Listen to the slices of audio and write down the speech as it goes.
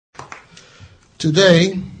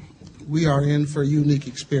Today, we are in for a unique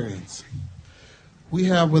experience. We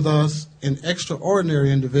have with us an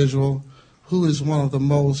extraordinary individual who is one of the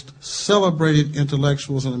most celebrated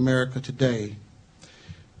intellectuals in America today.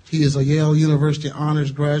 He is a Yale University honors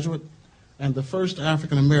graduate and the first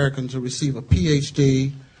African American to receive a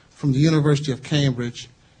PhD from the University of Cambridge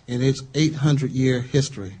in its 800-year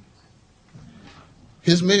history.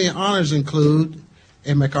 His many honors include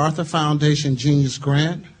a MacArthur Foundation Genius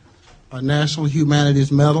Grant, a National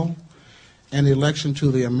Humanities Medal, and election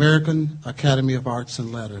to the American Academy of Arts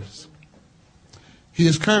and Letters. He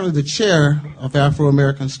is currently the chair of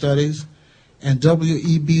Afro-American Studies and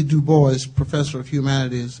W.E.B. Du Bois Professor of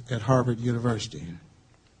Humanities at Harvard University.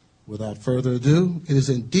 Without further ado, it is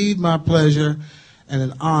indeed my pleasure and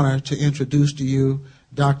an honor to introduce to you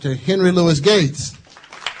Dr. Henry Louis Gates.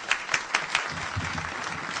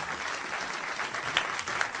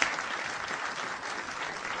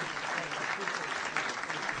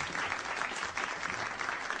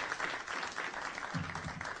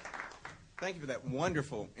 Thank you for that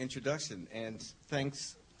wonderful introduction, and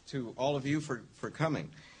thanks to all of you for coming.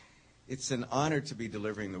 It's an honor to be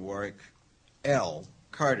delivering the Warwick L.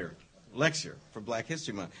 Carter Lecture for Black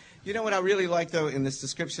History Month. You know what I really like, though, in this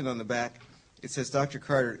description on the back? It says Dr.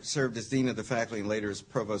 Carter served as Dean of the Faculty and later as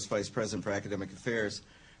Provost Vice President for Academic Affairs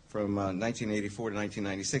from 1984 to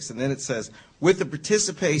 1996. And then it says, with the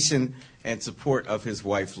participation and support of his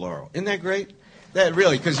wife, Laurel. Isn't that great? That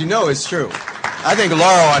really, because you know it's true. I think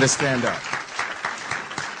Laurel ought to stand up.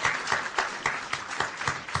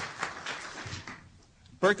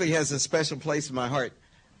 Berkeley has a special place in my heart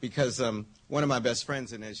because one of my best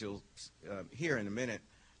friends, and as you'll hear in a minute,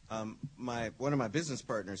 one of my business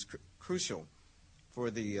partners, crucial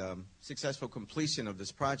for the successful completion of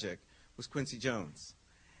this project, was Quincy Jones.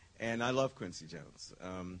 And I love Quincy Jones.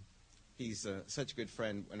 He's such a good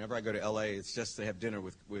friend. Whenever I go to L.A., it's just to have dinner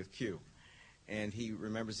with Q. And he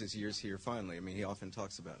remembers his years here fondly. I mean, he often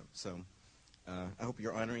talks about him. So I hope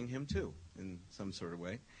you're honoring him, too, in some sort of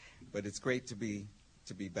way. But it's great to be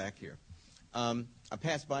back here. I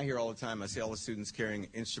pass by here all the time. I see all the students carrying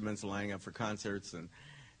instruments, lining up for concerts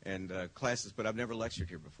and classes, but I've never lectured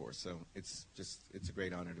here before, so it's a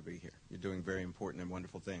great honor to be here. You're doing very important and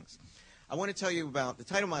wonderful things. I want to tell you about, the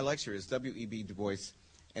title of my lecture is W.E.B. Du Bois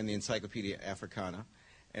and the Encyclopedia Africana,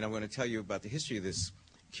 and I'm going to tell you about the history of this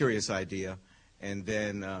curious idea, and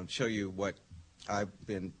then show you what I've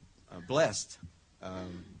been blessed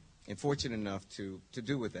and fortunate enough to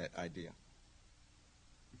do with that idea.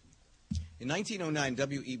 In 1909,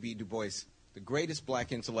 W.E.B. Du Bois, the greatest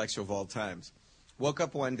black intellectual of all times, woke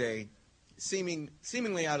up one day,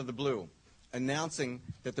 seemingly out of the blue, announcing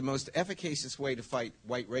that the most efficacious way to fight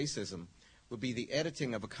white racism would be the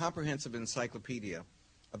editing of a comprehensive encyclopedia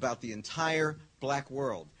about the entire black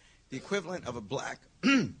world, the equivalent of a black,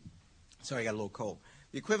 sorry, I got a little cold,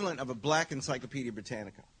 the equivalent of a black Encyclopedia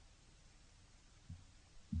Britannica.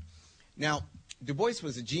 Now, Du Bois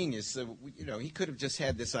was a genius, so he could have just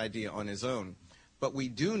had this idea on his own. But we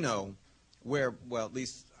do know where, well, at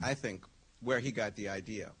least I think, where he got the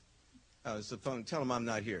idea. It's the phone. Tell him I'm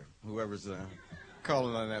not here, whoever's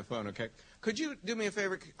calling on that phone, okay? Could you do me a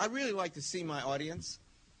favor? I'd really like to see my audience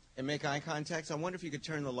and make eye contact. So I wonder if you could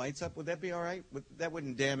turn the lights up. Would that be all right? That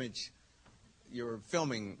wouldn't damage your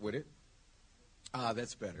filming, would it? Ah,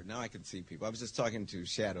 that's better. Now I can see people. I was just talking to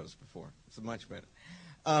shadows before. It's much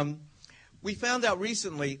better. We found out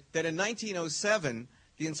recently that in 1907,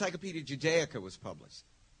 the Encyclopedia Judaica was published.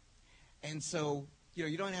 And so,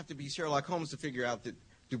 you don't have to be Sherlock Holmes to figure out that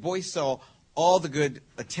Du Bois saw all the good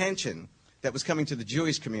attention that was coming to the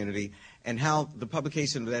Jewish community and how the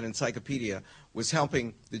publication of that encyclopedia was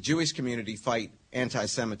helping the Jewish community fight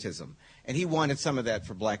anti-Semitism. And he wanted some of that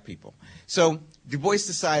for black people. So Du Bois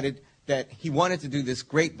decided that he wanted to do this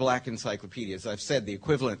great black encyclopedia, as I've said, the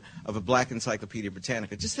equivalent of a black Encyclopedia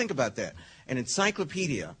Britannica. Just think about that. An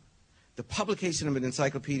encyclopedia, the publication of an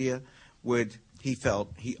encyclopedia would, he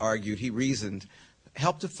felt, he argued, he reasoned,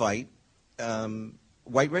 help to fight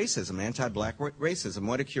white racism, anti-black racism.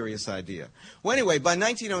 What a curious idea. Well, anyway, by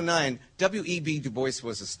 1909, W.E.B. Du Bois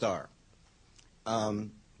was a star.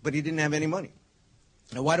 But he didn't have any money.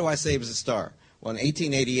 Now, why do I say he was a star? Well, in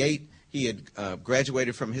 1888, he had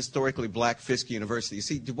graduated from historically black Fisk University. You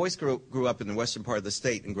see, Du Bois grew up in the western part of the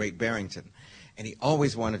state in Great Barrington, and he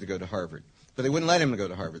always wanted to go to Harvard. But they wouldn't let him go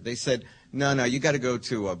to Harvard. They said, no, you got to go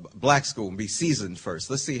to a black school and be seasoned first.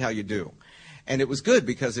 Let's see how you do. And it was good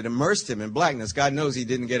because it immersed him in blackness. God knows he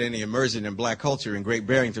didn't get any immersion in black culture in Great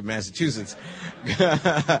Barrington, Massachusetts.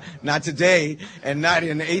 Not today, and not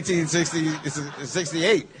in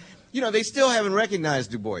 1868. They still haven't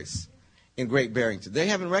recognized Du Bois in Great Barrington. They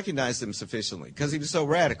haven't recognized him sufficiently because he was so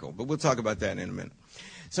radical, but we'll talk about that in a minute.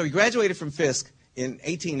 So he graduated from Fisk in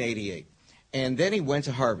 1888, and then he went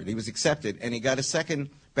to Harvard. He was accepted, and he got a second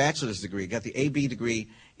bachelor's degree, got the AB degree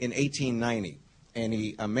in 1890, and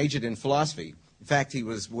he majored in philosophy. In fact, he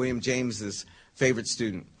was William James's favorite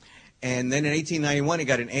student. And then in 1891, he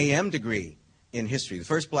got an AM degree in history, the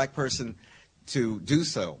first black person to do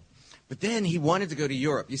so. But then he wanted to go to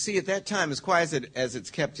Europe. You see, at that time, as quiet as it's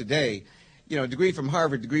kept today, you know, a degree from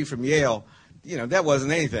Harvard, degree from Yale, you know, that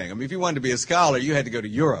wasn't anything. I mean, if you wanted to be a scholar, you had to go to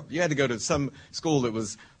Europe. You had to go to some school that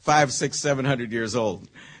was 500, 600, 700 years old,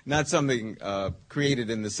 not something created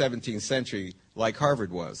in the 17th century like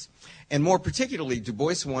Harvard was. And more particularly, Du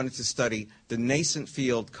Bois wanted to study the nascent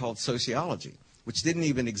field called sociology, which didn't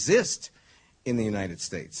even exist in the United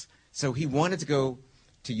States. So he wanted to go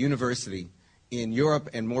to university in Europe,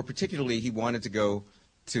 and more particularly, he wanted to go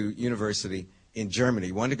to university in Germany.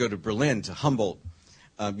 He wanted to go to Berlin, to Humboldt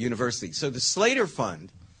University. So the Slater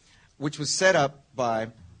Fund, which was set up by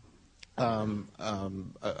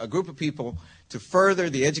a group of people to further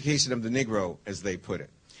the education of the Negro, as they put it.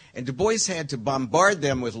 And Du Bois had to bombard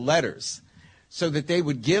them with letters so that they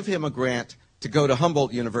would give him a grant to go to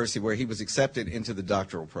Humboldt University, where he was accepted into the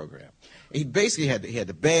doctoral program. He basically had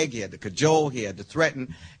to beg, he had to cajole, he had to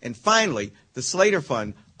threaten, and finally, the Slater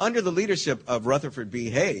Fund, under the leadership of Rutherford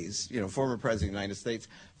B. Hayes, you know, former president of the United States,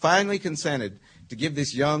 finally consented to give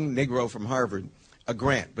this young Negro from Harvard a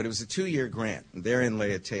grant, but it was a 2-year grant, and therein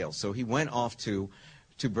lay a tale. So he went off to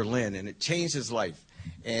Berlin, and it changed his life,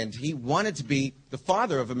 and he wanted to be the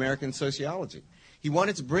father of American sociology. He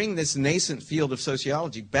wanted to bring this nascent field of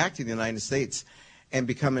sociology back to the United States and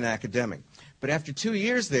become an academic. But after 2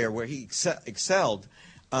 years there, where he excelled,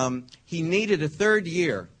 he needed a third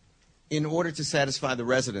year in order to satisfy the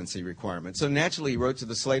residency requirement. So naturally, he wrote to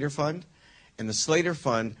the Slater Fund, and the Slater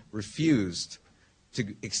Fund refused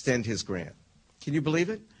to extend his grant. Can you believe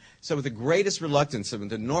it? So with the greatest reluctance and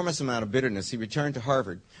with an enormous amount of bitterness, he returned to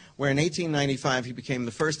Harvard, where in 1895 he became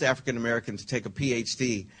the first African American to take a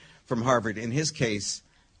PhD from Harvard, in his case,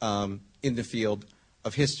 in the field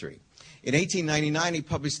of history. In 1899, he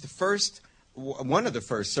published the first, one of the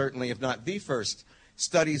first, certainly, if not the first,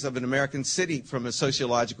 studies of an American city from a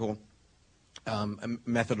sociological,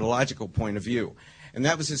 methodological point of view. And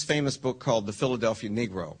that was his famous book called The Philadelphia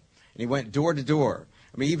Negro. And he went door to door.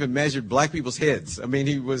 I mean, he even measured black people's heads. I mean,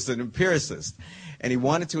 he was an empiricist. And he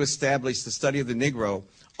wanted to establish the study of the Negro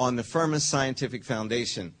on the firmest scientific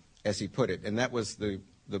foundation, as he put it. And that was the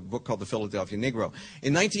book called The Philadelphia Negro.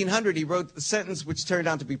 In 1900, he wrote a sentence which turned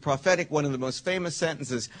out to be prophetic, one of the most famous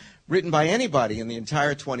sentences written by anybody in the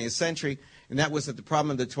entire 20th century, and that was that the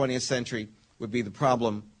problem of the 20th century would be the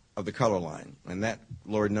problem of the color line. And that,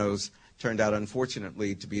 Lord knows, turned out,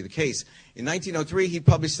 unfortunately, to be the case. In 1903, he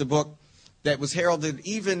published a book that was heralded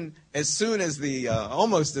even as soon as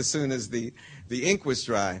almost as soon as the ink was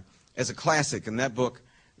dry, as a classic, and that book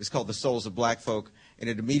is called The Souls of Black Folk, and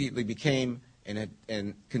it immediately became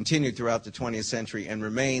and continued throughout the 20th century and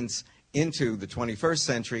remains into the 21st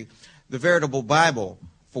century, the veritable Bible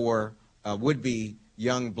for would-be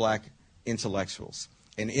young black intellectuals.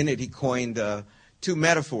 And in it, he coined two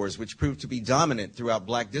metaphors which proved to be dominant throughout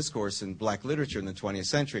black discourse and black literature in the 20th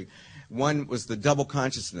century. One was the double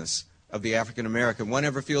consciousness of the African American. One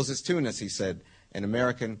ever feels his two-ness, he said, an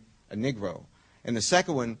American, a Negro. And the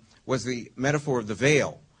second one was the metaphor of the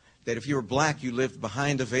veil, that if you were black, you lived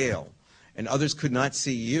behind a veil, and others could not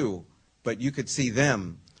see you, but you could see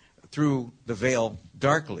them through the veil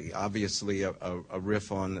darkly, obviously a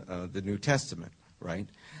riff on the New Testament, right?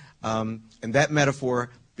 And that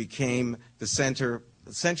metaphor became the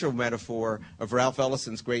central metaphor of Ralph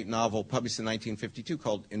Ellison's great novel published in 1952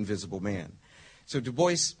 called Invisible Man. So Du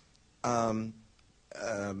Bois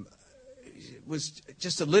was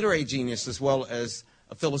just a literary genius as well as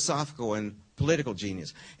a philosophical and political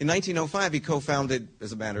genius. In 1905, he co-founded,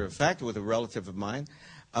 as a matter of fact, with a relative of mine,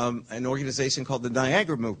 an organization called the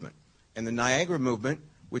Niagara Movement. And the Niagara Movement,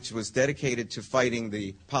 which was dedicated to fighting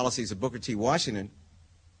the policies of Booker T. Washington,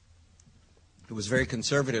 who was very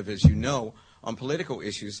conservative, as you know, on political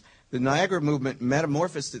issues, the Niagara Movement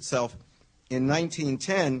metamorphosed itself in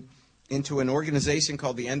 1910 into an organization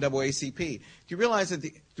called the NAACP. Do you realize that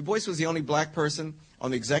Du Bois was the only black person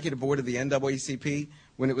on the executive board of the NAACP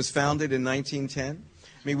when it was founded in 1910?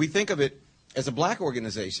 I mean, we think of it as a black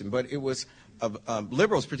organization, but it was of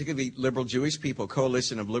liberals, particularly liberal Jewish people, a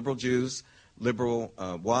coalition of liberal Jews, liberal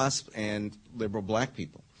WASP, and liberal black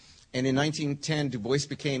people. And in 1910, Du Bois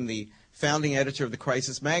became the founding editor of the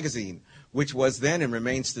Crisis magazine, which was then and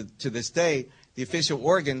remains to this day the official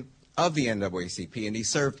organ of the NAACP, and he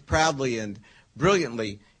served proudly and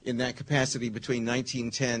brilliantly in that capacity between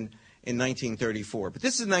 1910 and 1934. But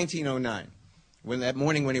this is 1909, when that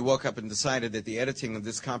morning when he woke up and decided that the editing of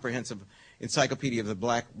this comprehensive encyclopedia of the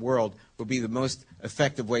black world would be the most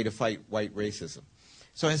effective way to fight white racism.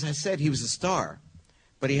 So as I said, he was a star,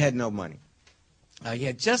 but he had no money. He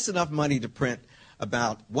had just enough money to print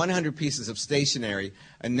about 100 pieces of stationery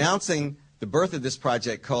announcing the birth of this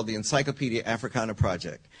project called the Encarta Africana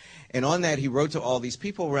Project. And on that, he wrote to all these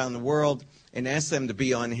people around the world and asked them to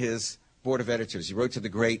be on his board of editors. He wrote to the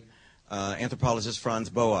great anthropologist Franz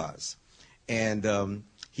Boas. And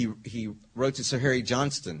he wrote to Sir Harry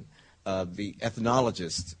Johnston, the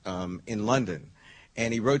ethnologist in London.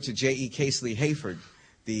 And he wrote to J.E. Casely Hayford,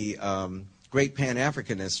 the great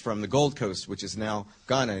Pan-Africanist from the Gold Coast, which is now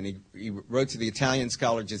Ghana. And he wrote to the Italian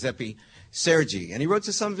scholar Giuseppe Sergi. And he wrote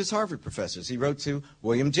to some of his Harvard professors. He wrote to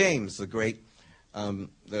William James, the great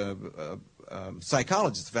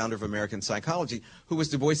psychologist, the founder of American psychology, who was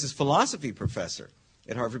Du Bois's philosophy professor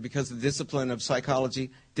at Harvard because the discipline of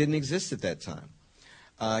psychology didn't exist at that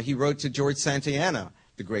time. He wrote to George Santayana,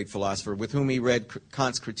 the great philosopher, with whom he read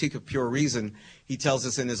Kant's Critique of Pure Reason. He tells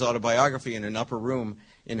us in his autobiography in an upper room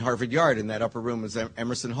in Harvard Yard, and that upper room was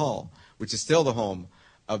Emerson Hall, which is still the home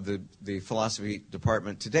of the philosophy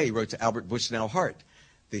department today. He wrote to Albert Bushnell Hart,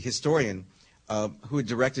 the historian who had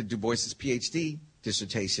directed Du Bois's PhD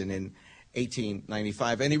dissertation in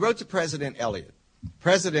 1895. And he wrote to President Eliot,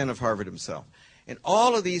 president of Harvard himself. And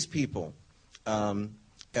all of these people,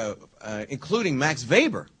 including Max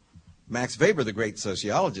Weber, the great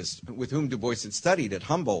sociologist with whom Du Bois had studied at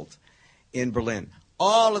Humboldt in Berlin,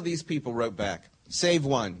 all of these people wrote back, save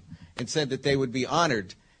one, and said that they would be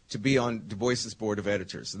honored to be on Du Bois's board of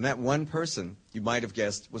editors. And that one person, you might have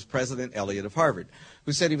guessed, was President Eliot of Harvard,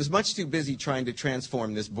 who said he was much too busy trying to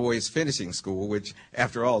transform this boys' finishing school, which,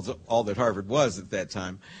 after all, is all that Harvard was at that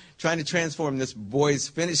time, trying to transform this boys'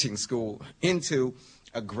 finishing school into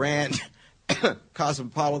a grand,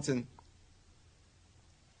 cosmopolitan,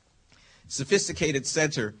 sophisticated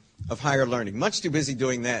center of higher learning. Much too busy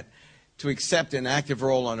doing that to accept an active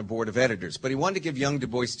role on a board of editors. But he wanted to give young Du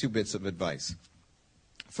Bois two bits of advice.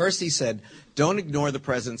 First, he said, don't ignore the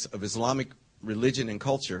presence of Islamic religion and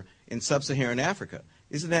culture in sub-Saharan Africa.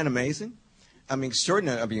 Isn't that amazing? I mean,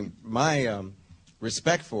 extraordinary. I mean, my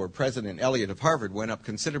respect for President Eliot of Harvard went up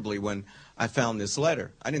considerably when I found this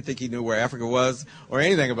letter. I didn't think he knew where Africa was or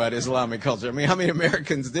anything about Islamic culture. I mean, how many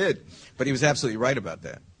Americans did? But he was absolutely right about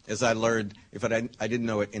that. As I learned, if I didn't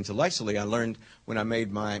know it intellectually, I learned when I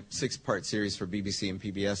made my 6-part series for BBC and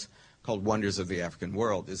PBS called Wonders of the African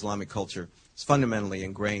World. Islamic culture is fundamentally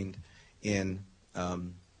ingrained in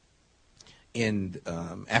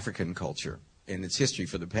African culture, in its history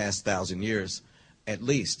for the past 1,000 years at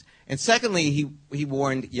least. And secondly, he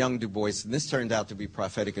warned young Du Bois, and this turned out to be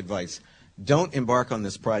prophetic advice, don't embark on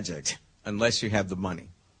this project unless you have the money.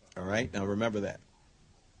 All right? Now remember that.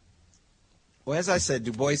 Well, as I said,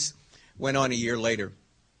 Du Bois went on a year later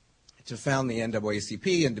to found the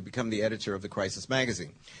NAACP and to become the editor of the Crisis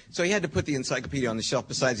magazine. So he had to put the encyclopedia on the shelf.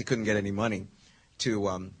 Besides, he couldn't get any money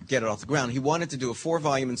to get it off the ground. He wanted to do a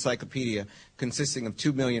 4-volume encyclopedia consisting of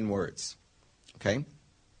 2 million words. Okay?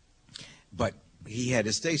 But he had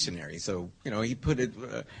his stationery, so he put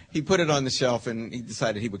it on the shelf, and he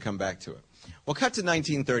decided he would come back to it. Well, cut to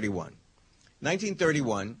 1931.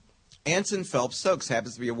 1931, Anson Phelps Stokes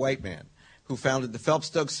happens to be a white man who founded the Phelps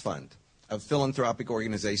Stokes Fund, a philanthropic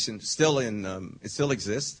organization. It still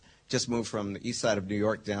exists. Just moved from the east side of New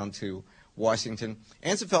York down to Washington.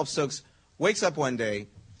 Anson Phelps Stokes wakes up one day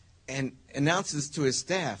and announces to his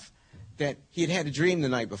staff that he had had a dream the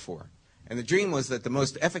night before. And the dream was that the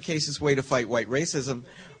most efficacious way to fight white racism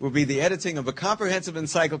would be the editing of a comprehensive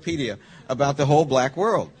encyclopedia about the whole black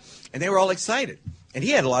world. And they were all excited. And he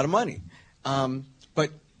had a lot of money.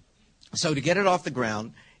 So to get it off the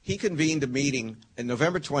ground, he convened a meeting on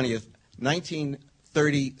November 20th,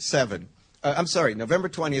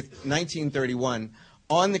 1931,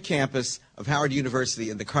 on the campus of Howard University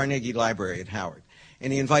in the Carnegie Library at Howard.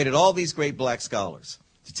 And he invited all these great black scholars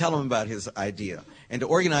to tell him about his idea and to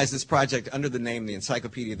organize this project under the name the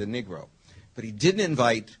Encyclopedia of the Negro. But he didn't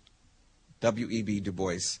invite W.E.B. Du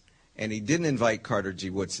Bois, and he didn't invite Carter G.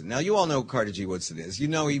 Woodson. Now, you all know who Carter G. Woodson is. You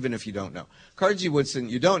know even if you don't know. Carter G. Woodson,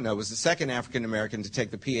 you don't know, was the second African-American to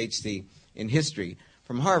take the Ph.D. in history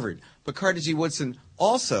from Harvard. But Carter G. Woodson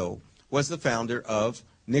also was the founder of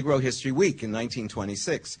Negro History Week in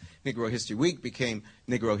 1926. Negro History Week became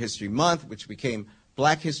Negro History Month, which became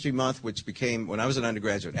Black History Month, which became, when I was an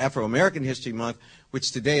undergraduate, Afro-American History Month,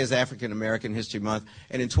 which today is African-American History Month,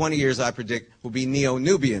 and in 20 years, I predict, will be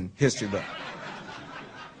Neo-Nubian History Month.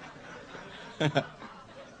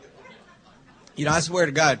 You know, I swear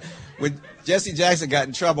to God, when Jesse Jackson got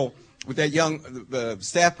in trouble with that young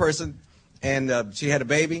staff person, and she had a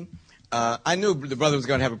baby, I knew the brother was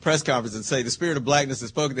going to have a press conference and say the spirit of blackness had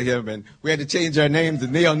spoken to him, and we had to change our names to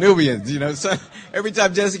Neo-Nubians. You know, so every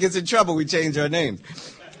time Jesse gets in trouble, we change our names.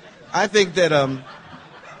 I think that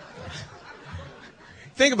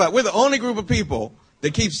think about it, we're the only group of people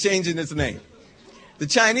that keeps changing its name. The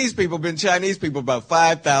Chinese people have been Chinese people about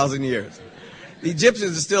 5,000 years. The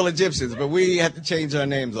Egyptians are still Egyptians, but we have to change our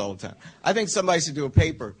names all the time. I think somebody should do a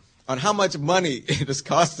paper on how much money it has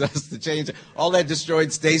cost us to change all that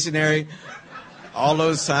destroyed stationery, all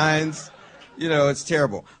those signs. You know, it's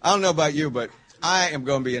terrible. I don't know about you, but I am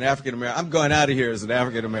going to be an African American. I'm going out of here as an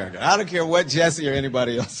African American. I don't care what Jesse or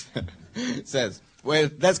anybody else says. Well,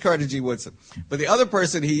 that's Carter G. Woodson. But the other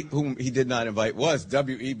person whom he did not invite was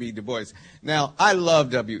W.E.B. Du Bois. Now, I love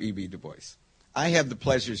W.E.B. Du Bois. I have the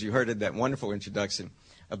pleasure, as you heard in that wonderful introduction,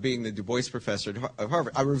 of being the Du Bois professor at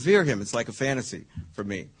Harvard. I revere him. It's like a fantasy for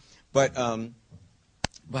me. But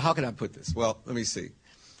how can I put this? Well, let me see.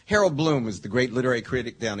 Harold Bloom was the great literary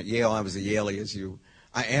critic down at Yale. I was a Yalie,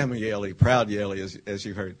 I am a Yalie, proud Yalie, as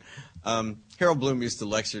you heard. Harold Bloom used to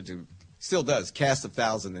lecture to, still does, Cast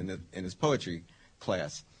 1,000 in his poetry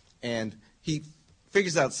class. And he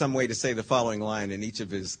figures out some way to say the following line in each of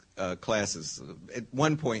his classes. At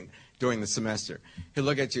one point during the semester, he'll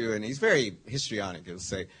look at you, and he's very histrionic. He'll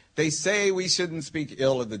say, "They say we shouldn't speak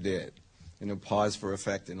ill of the dead." And he'll pause for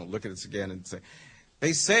effect, and he'll look at us again and say,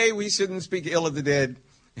 "They say we shouldn't speak ill of the dead."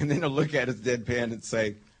 And then he'll look at his deadpan and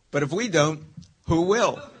say, "But if we don't, who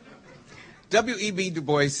will?" W.E.B. Du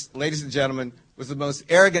Bois, ladies and gentlemen, was the most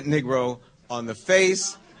arrogant Negro on the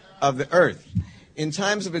face of the earth. In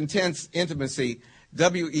times of intense intimacy,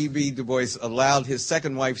 W.E.B. Du Bois allowed his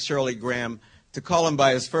second wife, Shirley Graham, to call him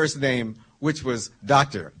by his first name, which was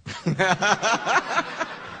Doctor.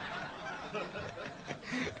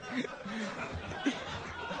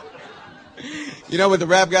 You know what the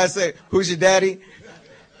rap guys say? Who's your daddy?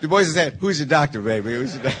 Du Bois said, "Who's your doctor, baby?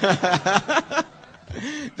 Who's your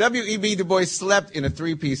W.E.B. Du Bois slept in a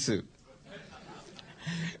three-piece suit.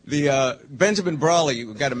 Benjamin Brawley,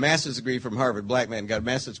 who got a master's degree from Harvard, black man, got a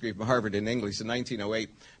master's degree from Harvard in English in 1908,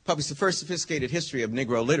 published the first sophisticated history of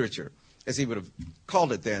Negro literature, as he would have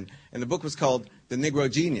called it then. And the book was called The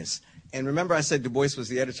Negro Genius. And remember, I said Du Bois was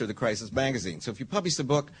the editor of the Crisis magazine. So if you published a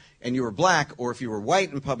book and you were black, or if you were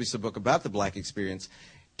white and published a book about the black experience,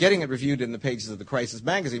 getting it reviewed in the pages of the Crisis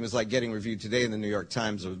magazine was like getting reviewed today in the New York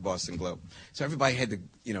Times or the Boston Globe. So everybody had to,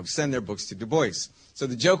 send their books to Du Bois. So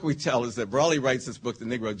the joke we tell is that Brawley writes this book, The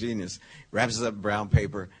Negro Genius, wraps it up in brown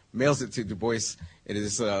paper, mails it to Du Bois at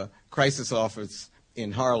his Crisis office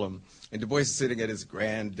in Harlem. And Du Bois is sitting at his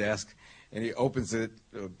grand desk, and he opens it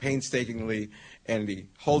painstakingly, and he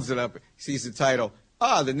holds it up, sees the title,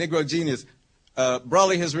 The Negro Genius.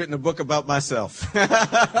 Brawley has written a book about myself.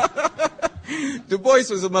 Du Bois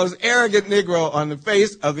was the most arrogant Negro on the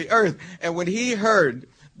face of the earth. And when he heard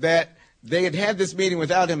that they had had this meeting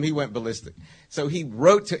without him, he went ballistic. So he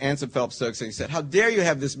wrote to Anson Phelps Stokes and he said, "How dare you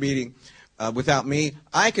have this meeting without me?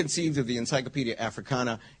 I conceived of the Encyclopedia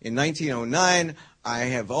Africana in 1909. I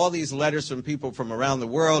have all these letters from people from around the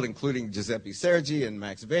world, including Giuseppe Sergi and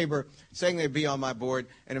Max Weber, saying they'd be on my board.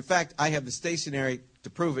 And in fact, I have the stationery to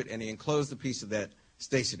prove it." And he enclosed a piece of that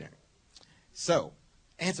stationery. So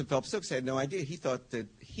Anson Phelps Stokes had no idea. He thought that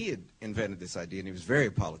he had invented this idea, and he was very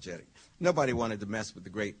apologetic. Nobody wanted to mess with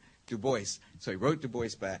the great Du Bois. So he wrote Du Bois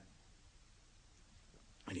back,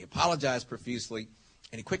 and he apologized profusely,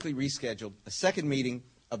 and he quickly rescheduled a second meeting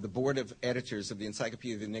of the Board of Editors of the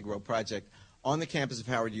Encyclopedia of the Negro Project on the campus of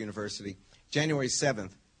Howard University, January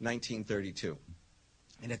 7th, 1932.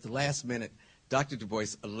 And at the last minute, Dr. Du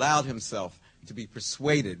Bois allowed himself to be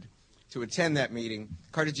persuaded to attend that meeting.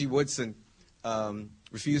 Carter G. Woodson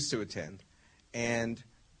refused to attend. And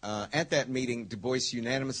at that meeting, Du Bois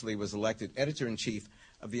unanimously was elected editor-in-chief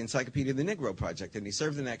of the Encyclopedia of the Negro Project, and he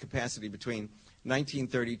served in that capacity between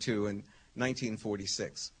 1932 and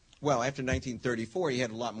 1946. Well, after 1934, he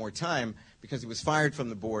had a lot more time because he was fired from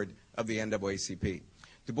the board of the NAACP.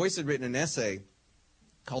 Du Bois had written an essay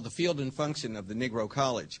called The Field and Function of the Negro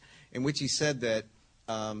College, in which he said that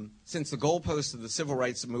since the goalposts of the civil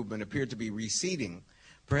rights movement appeared to be receding,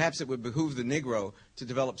 perhaps it would behoove the Negro to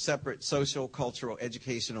develop separate social, cultural,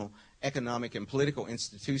 educational, economic, and political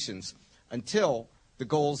institutions until the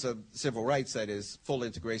goals of civil rights, that is, full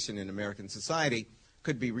integration in American society,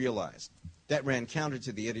 could be realized. That ran counter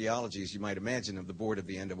to the ideologies, you might imagine, of the board of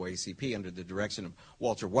the NAACP under the direction of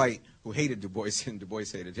Walter White, who hated Du Bois, and Du Bois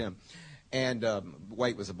hated him. And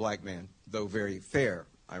White was a black man, though very fair,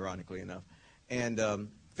 ironically enough, and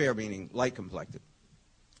fair meaning light-complected.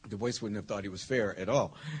 Du Bois wouldn't have thought he was fair at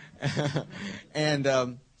all.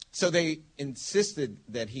 And so they insisted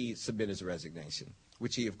that he submit his resignation,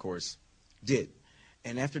 which he, of course, did.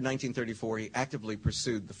 And after 1934, he actively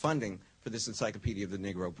pursued the funding for this Encyclopedia of the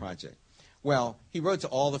Negro project. Well, he wrote to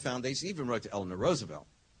all the foundations, even wrote to Eleanor Roosevelt,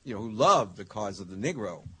 who loved the cause of the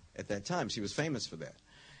Negro at that time. She was famous for that.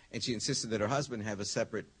 And she insisted that her husband have a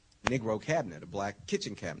separate Negro cabinet, a black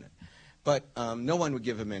kitchen cabinet. But no one would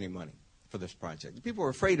give him any money for this project. People were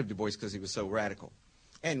afraid of Du Bois because he was so radical.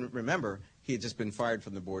 And remember, he had just been fired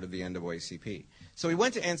from the board of the NAACP. So he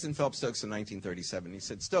went to Anson Phelps Stokes in 1937. He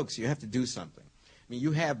said, Stokes, you have to do something. I mean,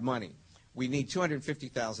 you have money. We need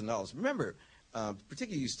 $250,000. Remember,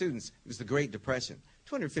 particularly you students, it was the Great Depression.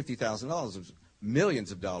 $250,000 was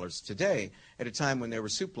millions of dollars today at a time when there were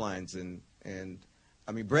soup lines and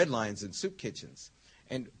bread lines and soup kitchens.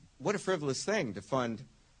 And what a frivolous thing to fund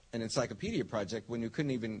an encyclopedia project when you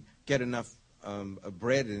couldn't even get enough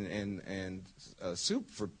bread and soup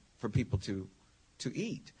for people to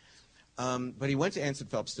eat. But he went to Anson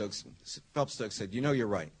Phelps Stokes. Phelps Stokes said, you're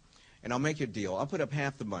right, and I'll make you a deal. I'll put up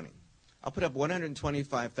half the money. I'll put up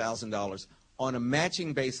 $125,000 on a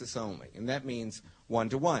matching basis only, and that means 1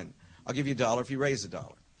 to 1. I'll give you $1 if you raise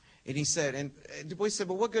 $1. And he said, and Du Bois said,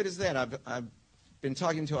 well, what good is that? I've been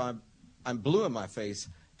talking to, I'm blue in my face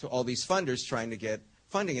to all these funders trying to get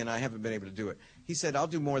funding, and I haven't been able to do it. He said, I'll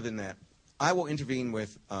do more than that. I will intervene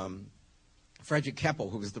with Frederick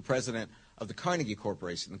Keppel, who was the president of the Carnegie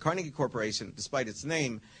Corporation. The Carnegie Corporation, despite its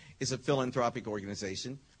name, is a philanthropic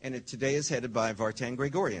organization, and it today is headed by Vartan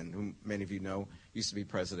Gregorian, whom many of you know used to be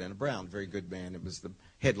president of Brown, very good man. It was the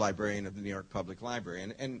head librarian of the New York Public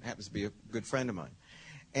Library, and happens to be a good friend of mine.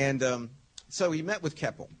 And so he met with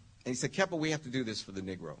Keppel, and he said, Keppel, we have to do this for the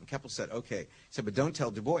Negro. And Keppel said, okay. He said, but don't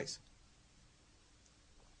tell Du Bois.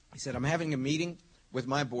 He said, I'm having a meeting with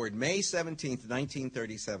my board May 17th,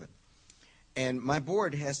 1937. And my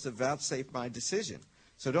board has to vouchsafe my decision.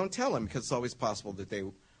 So don't tell him, because it's always possible that they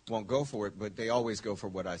won't go for it, but they always go for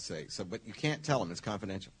what I say. So, but you can't tell him. It's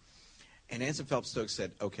confidential. And Anson Phelps Stokes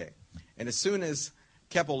said, okay. And as soon as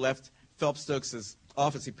Keppel left Phelps Stokes'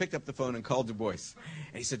 office, he picked up the phone and called Du Bois.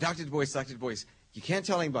 And he said, Dr. Du Bois, you can't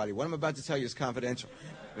tell anybody. What I'm about to tell you is confidential.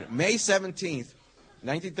 But May 17th,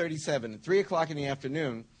 1937, at 3 o'clock in the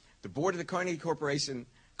afternoon, the board of the Carnegie Corporation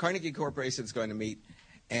is going to meet.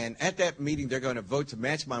 And at that meeting, they're going to vote to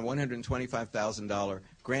match my $125,000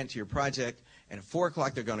 grant to your project. And at 4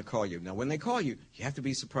 o'clock, they're going to call you. Now, when they call you, you have to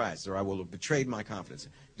be surprised, or I will have betrayed my confidence.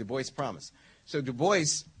 Du Bois promised. So Du Bois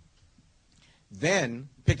then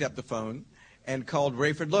picked up the phone and called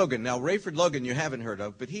Rayford Logan. Now, Rayford Logan you haven't heard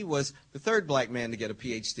of, but he was the third black man to get a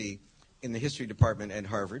Ph.D. in the history department at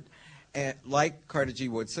Harvard, and like Carter G.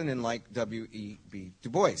 Woodson and like W.E.B. Du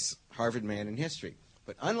Bois, Harvard man in history.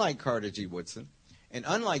 But unlike Carter G. Woodson and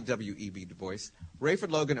unlike W.E.B. Du Bois,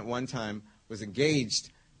 Rayford Logan at one time was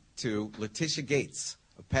engaged to Letitia Gates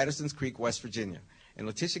of Patterson's Creek, West Virginia. And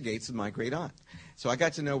Letitia Gates is my great aunt. So I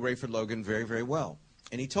got to know Rayford Logan very, very well.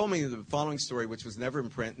 And he told me the following story, which was never in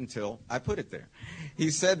print until I put it there. He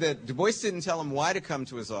said that Du Bois didn't tell him why to come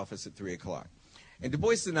to his office at 3 o'clock. And Du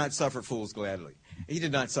Bois did not suffer fools gladly. He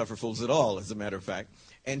did not suffer fools at all, as a matter of fact.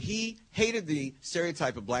 And he hated the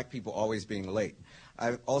stereotype of black people always being late.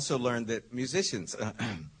 I've also learned that musicians...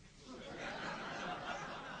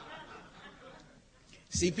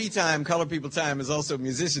 CP time, colored people time, is also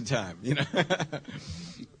musician time,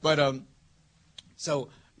 But, so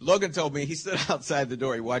Logan told me he stood outside the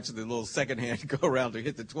door. He watched the little second hand go around to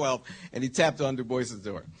hit the 12, and he tapped on Du Bois'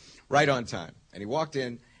 door right on time. And he walked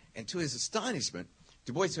in, and to his astonishment,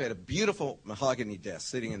 Du Bois had a beautiful mahogany desk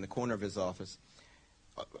sitting in the corner of his office.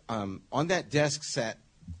 On that desk sat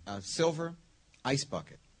a silver ice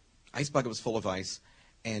bucket. Ice bucket was full of ice,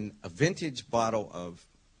 and a vintage bottle of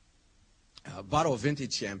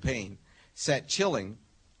vintage champagne sat chilling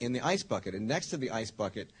in the ice bucket. And next to the ice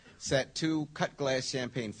bucket sat 2 cut glass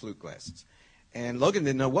champagne flute glasses. And Logan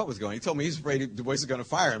didn't know what was going on. He told me he's afraid Du Bois was going to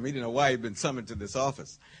fire him. He didn't know why he'd been summoned to this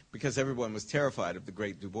office, because everyone was terrified of the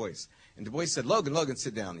great Du Bois. And Du Bois said, Logan,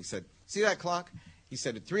 sit down. He said, see that clock? He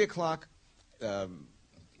said, at 3 o'clock,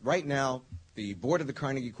 right now, the board of the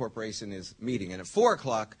Carnegie Corporation is meeting. And at 4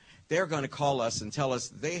 o'clock, they're going to call us and tell us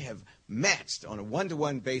they have matched on a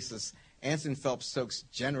 1-to-1 basis Anson Phelps Stokes'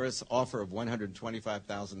 generous offer of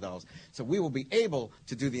 $125,000. So we will be able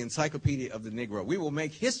to do the Encyclopedia of the Negro. We will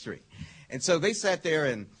make history. And so they sat there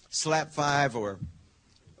and slapped 5, or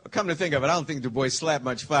come to think of it, I don't think Du Bois slapped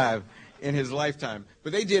much 5 in his lifetime.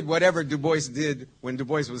 But they did whatever Du Bois did when Du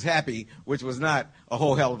Bois was happy, which was not a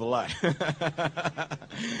whole hell of a lot.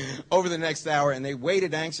 Over the next hour, and they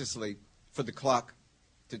waited anxiously for the clock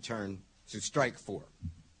to strike 4.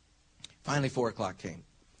 Finally, 4 o'clock came.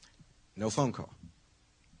 No phone call.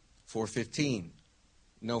 4:15,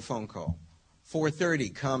 no phone call.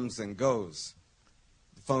 4:30 comes and goes.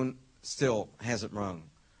 The phone still hasn't rung.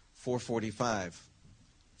 4:45,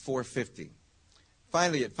 4:50.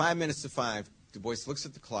 Finally, at 5 minutes to 5, Du Bois looks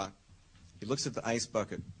at the clock. He looks at the ice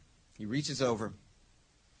bucket. He reaches over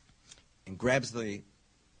and grabs a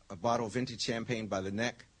bottle of vintage champagne by the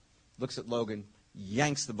neck, looks at Logan,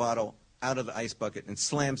 yanks the bottle out of the ice bucket, and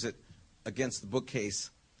slams it against the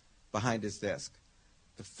bookcase behind his desk.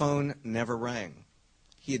 The phone never rang.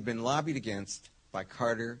 He had been lobbied against by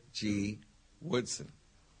Carter G. Woodson.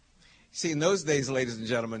 See, in those days, ladies and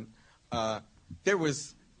gentlemen, there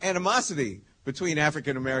was animosity between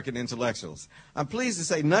African-American intellectuals. I'm pleased to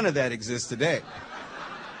say none of that exists today.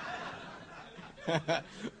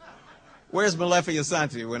 Where's Malefi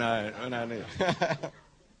Asante when I need?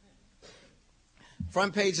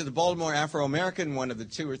 Front page of the Baltimore Afro-American, one of the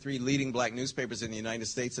 2 or 3 leading black newspapers in the United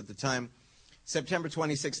States at the time. September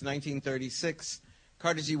 26, 1936,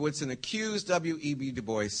 Carter G. Woodson accused W.E.B. Du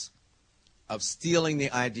Bois of stealing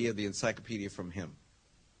the idea of the encyclopedia from him.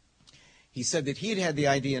 He said that he had had the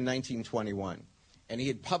idea in 1921, and he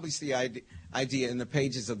had published the idea in the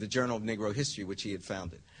pages of the Journal of Negro History, which he had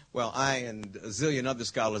founded. Well, I and a zillion other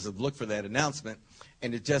scholars have looked for that announcement,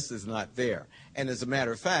 and it just is not there. And as a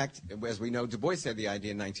matter of fact, as we know, Du Bois had the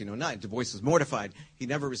idea in 1909. Du Bois was mortified. He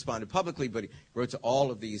never responded publicly, but he wrote to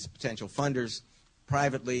all of these potential funders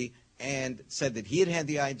privately and said that he had had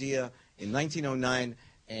the idea in 1909,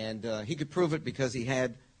 and he could prove it because he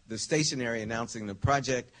had the stationery announcing the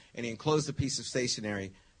project, and he enclosed a piece of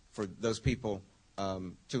stationery for those people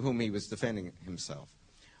to whom he was defending himself.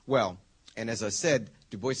 Well, and as I said,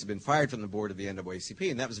 Du Bois had been fired from the board of the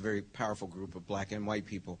NAACP, and that was a very powerful group of black and white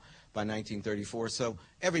people by 1934, so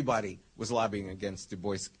everybody was lobbying against Du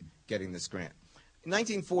Bois getting this grant. In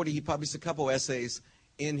 1940, he published a couple essays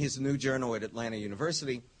in his new journal at Atlanta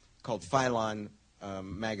University called Phylon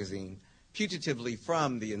magazine, putatively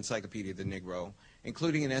from the Encyclopedia of the Negro,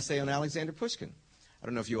 including an essay on Alexander Pushkin. I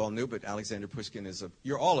don't know if you all knew, but Alexander Pushkin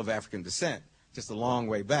you're all of African descent, just a long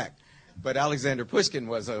way back. But Alexander Pushkin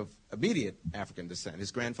was of immediate African descent.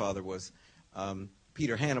 His grandfather was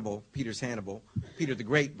Peter's Hannibal. Peter the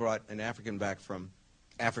Great brought an African back from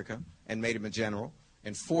Africa and made him a general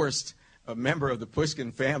and forced a member of the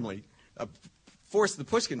Pushkin family, a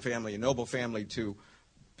noble family, to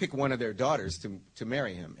pick one of their daughters to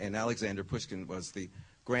marry him. And Alexander Pushkin was the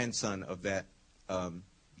grandson of that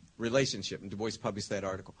relationship, and Du Bois published that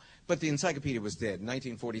article. But the encyclopedia was dead. In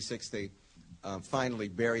 1946, they finally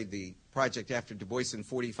buried the project after Du Bois in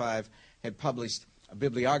 1945 had published a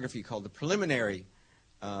bibliography called the Preliminary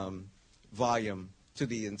Volume to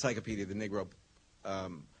the Encyclopedia of the Negro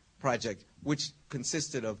Project, which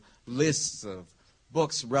consisted of lists of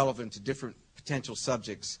books relevant to different potential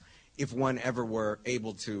subjects if one ever were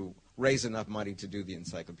able to raise enough money to do the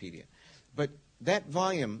encyclopedia. But that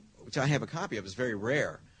volume, which I have a copy of, is very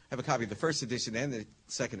rare. I have a copy of the first edition and the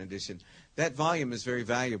second edition. That volume is very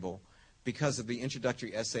valuable because of the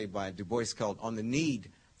introductory essay by Du Bois called On the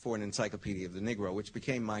Need for an Encyclopedia of the Negro, which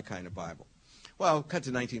became my kind of Bible. Well, cut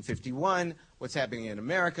to 1951, what's happening in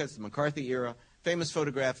America, it's the McCarthy era, famous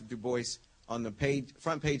photograph of Du Bois on the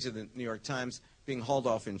front page of the New York Times being hauled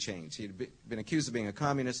off in chains. He had been accused of being a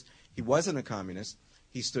communist. He wasn't a communist.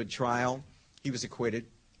 He stood trial. He was acquitted.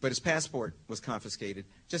 But his passport was confiscated,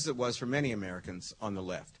 just as it was for many Americans on the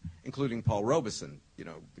left, including Paul Robeson,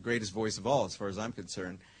 the greatest voice of all, as far as I'm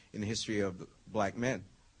concerned, in the history of black men.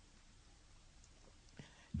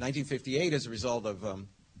 1958, as a result of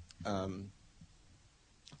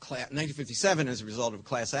 1957, as a result of a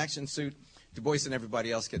class action suit, Du Bois and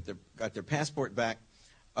everybody else got their passport back.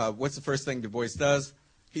 What's the first thing Du Bois does?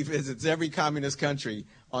 He visits every communist country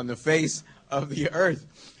on the face of the earth.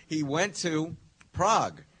 He went to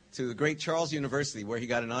Prague, to the great Charles University, where he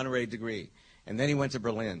got an honorary degree. And then he went to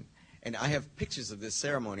Berlin. And I have pictures of this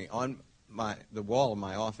ceremony on the wall of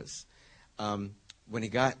my office when he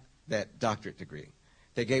got that doctorate degree.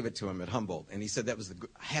 They gave it to him at Humboldt, and he said that was the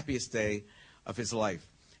happiest day of his life.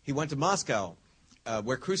 He went to Moscow,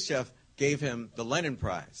 where Khrushchev gave him the Lenin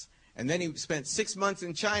Prize. And then he spent 6 months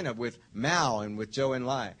in China with Mao and with Zhou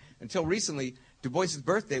Enlai. Until recently, Du Bois's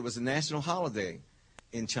birthday was a national holiday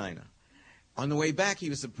in China. On the way back, he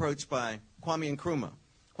was approached by Kwame Nkrumah.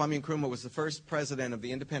 Kwame Nkrumah was the first president of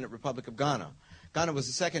the Independent Republic of Ghana. Ghana was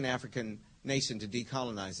the second African nation to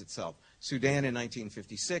decolonize itself. Sudan in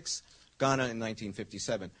 1956, Ghana in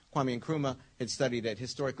 1957. Kwame Nkrumah had studied at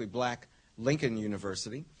historically black Lincoln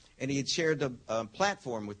University, and he had shared a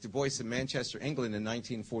platform with Du Bois in Manchester, England in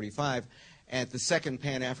 1945, at the third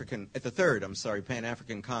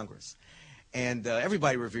Pan-African Congress. And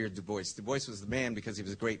everybody revered Du Bois. Du Bois was the man because he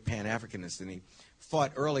was a great Pan-Africanist, and he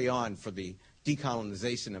fought early on for the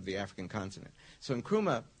decolonization of the African continent. So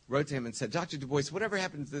Nkrumah wrote to him and said, Dr. Du Bois, whatever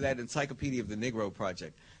happened to that Encyclopedia of the Negro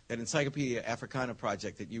project, that Encyclopedia Africana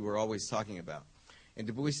project that you were always talking about? And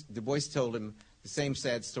Du Bois told him the same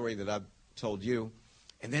sad story that I've told you.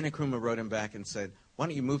 And then Nkrumah wrote him back and said, why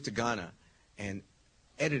don't you move to Ghana and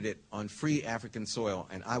edit it on free African soil,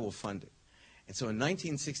 and I will fund it. And so in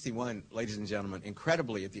 1961, ladies and gentlemen,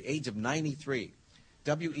 incredibly, at the age of 93,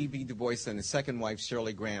 W.E.B. Du Bois and his second wife,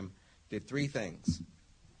 Shirley Graham, did three things.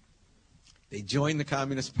 They joined the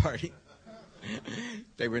Communist Party,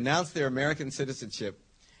 they renounced their American citizenship,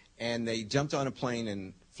 and they jumped on a plane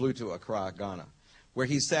and flew to Accra, Ghana, where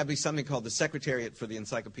he established something called the Secretariat for the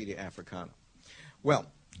Encyclopedia Africana. Well,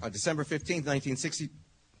 on December 15th,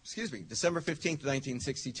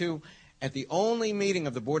 1962, at the only meeting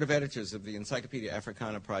of the Board of Editors of the Encyclopedia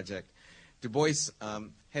Africana project, Du Bois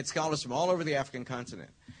had scholars from all over the African continent.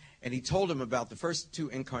 And he told them about the first two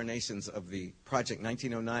incarnations of the project,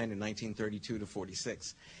 1909 and 1932 to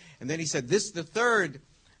 46. And then he said, the third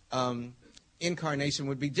incarnation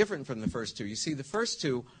would be different from the first two. You see, the first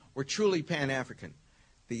two were truly Pan-African.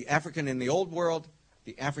 The African in the Old World,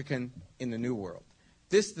 the African in the New World.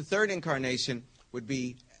 The third incarnation, would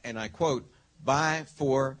be, and I quote, by,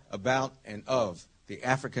 for, about, and of the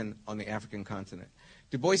African on the African continent.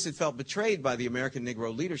 Du Bois had felt betrayed by the American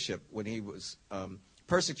Negro leadership when he was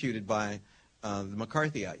persecuted by the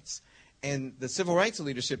McCarthyites. And the civil rights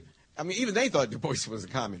leadership, I mean, even they thought Du Bois was a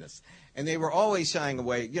communist. And they were always shying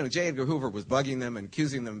away. You know, J. Edgar Hoover was bugging them and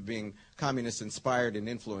accusing them of being communist-inspired and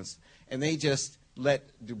influenced. And they just let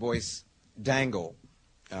Du Bois dangle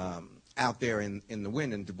out there in the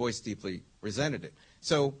wind, and Du Bois deeply resented it.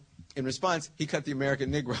 So, in response, he cut the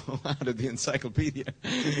American Negro out of the encyclopedia.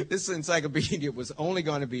 This encyclopedia was only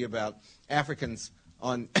going to be about Africans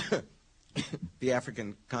on the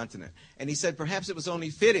African continent. And he said perhaps it was only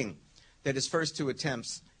fitting that his first two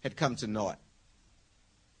attempts had come to naught,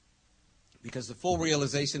 because the full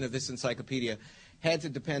realization of this encyclopedia had to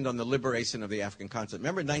depend on the liberation of the African continent.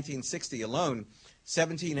 Remember, in 1960 alone,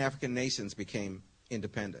 17 African nations became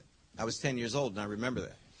independent. I was 10 years old, and I remember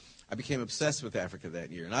that. I became obsessed with Africa that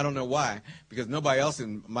year, and I don't know why, because nobody else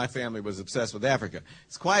in my family was obsessed with Africa.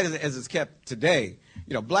 It's quite as it's kept today.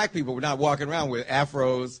 You know, black people were not walking around with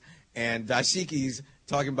afros and dashikis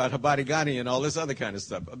talking about Habari Ghani and all this other kind of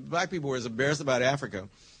stuff. Black people were as embarrassed about Africa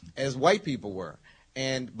as white people were,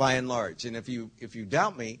 and by and large. And if you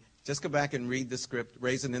doubt me, just go back and read the script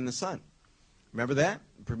Raisin in the Sun. Remember that?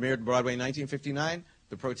 Premiered Broadway in 1959.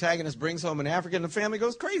 The protagonist brings home an African, and the family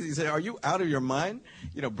goes crazy. He said, "Are you out of your mind?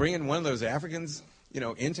 You know, bringing one of those Africans, you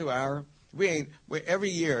know, into our." Every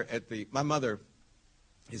year at my mother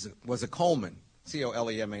was a Coleman,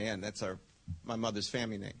 C-O-L-E-M-A-N. That's my mother's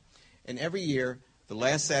family name. And every year, the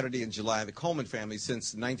last Saturday in July, the Coleman family,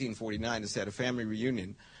 since 1949, has had a family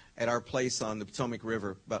reunion at our place on the Potomac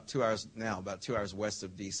River, about 2 hours west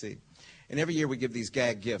of D.C. And every year we give these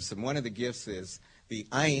gag gifts, and one of the gifts is the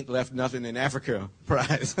I Ain't Left Nothing in Africa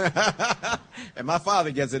prize. And my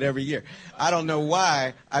father gets it every year. I don't know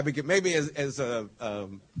why. Maybe as a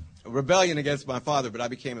rebellion against my father, but I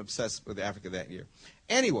became obsessed with Africa that year.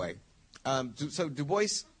 Anyway, so Du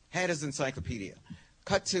Bois had his encyclopedia.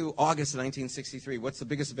 Cut to August 1963. What's the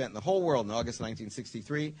biggest event in the whole world in August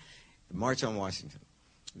 1963? The March on Washington.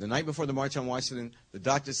 The night before the March on Washington, the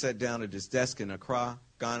doctor sat down at his desk in Accra,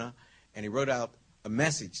 Ghana, and he wrote out a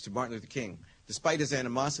message to Martin Luther King. Despite his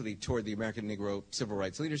animosity toward the American Negro civil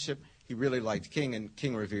rights leadership, he really liked King, and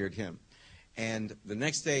King revered him. And the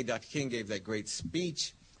next day, Dr. King gave that great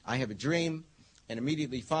speech, I Have a Dream, and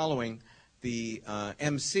immediately following, the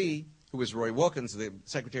MC, who was Roy Wilkins, the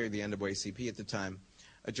secretary of the NAACP at the time,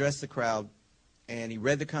 addressed the crowd, and he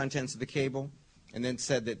read the contents of the cable, and then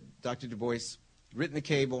said that Dr. Du Bois had written the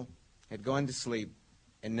cable, had gone to sleep,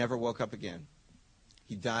 and never woke up again.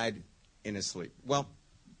 He died in his sleep. Well,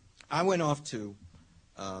 I went off to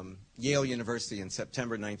Yale University in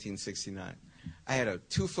September 1969. I had a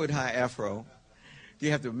 2-foot-high afro.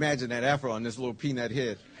 You have to imagine that afro on this little peanut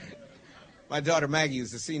head. My daughter Maggie,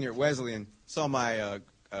 who's a senior at Wesleyan, saw my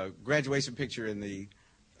graduation picture in the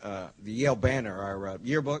Yale banner, our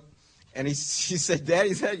yearbook, and she said, "Daddy,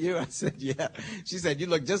 is that you?" I said, "Yeah." She said, "You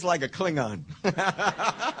look just like a Klingon."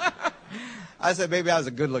 I said, "Baby, I was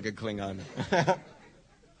a good-looking Klingon."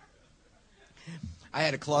 I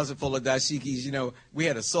had a closet full of dashikis. You know, we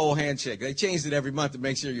had a soul handshake. They changed it every month to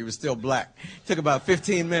make sure you were still black. It took about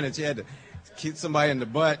 15 minutes. You had to kick somebody in the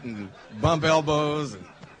butt and bump elbows. And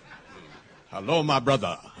hello, my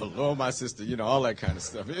brother, hello, my sister, all that kind of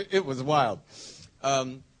stuff. It was wild.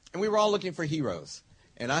 And we were all looking for heroes.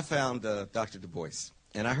 And I found Dr. Du Bois.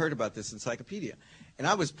 And I heard about this encyclopedia. And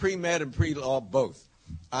I was pre-med and pre-law both.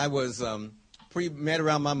 I was pre-med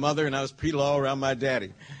around my mother, and I was pre-law around my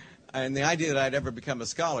daddy. And the idea that I'd ever become a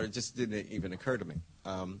scholar just didn't even occur to me.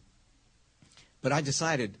 But I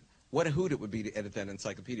decided what a hoot it would be to edit that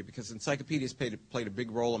encyclopedia, because encyclopedias played a big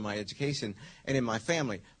role in my education and in my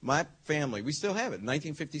family. My family, we still have it,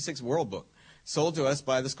 1956 World Book, sold to us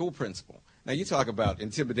by the school principal. Now, you talk about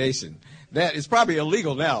intimidation. That is probably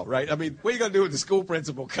illegal now, right? I mean, what are you going to do when the school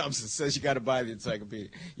principal comes and says you got to buy the encyclopedia?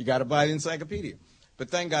 You got to buy the encyclopedia. But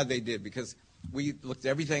thank God they did, because we looked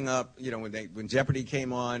everything up. When Jeopardy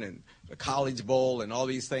came on and the College Bowl and all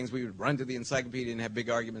these things, we would run to the encyclopedia and have big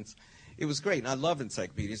arguments. It was great, and I love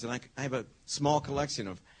encyclopedias, and I have a small collection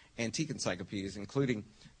of antique encyclopedias, including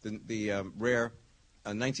the rare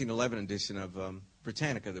 1911 edition of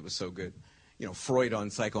Britannica that was so good. Freud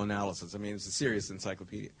on psychoanalysis. I mean, it's a serious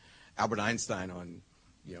encyclopedia. Albert Einstein on,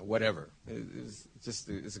 whatever.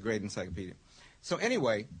 It's a great encyclopedia. So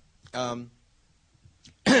anyway, I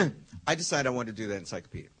decided I wanted to do that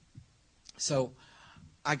encyclopedia. So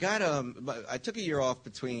I took a year off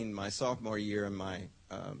between my sophomore year and my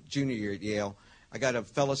junior year at Yale. I got a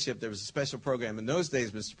fellowship. There was a special program. In those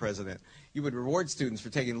days, Mr. President, you would reward students for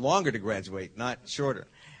taking longer to graduate, not shorter.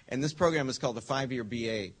 And this program is called the 5-year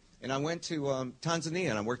BA. And I went to Tanzania,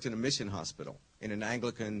 and I worked in a mission hospital in an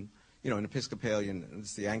Anglican, an Episcopalian.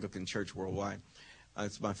 It's the Anglican Church worldwide.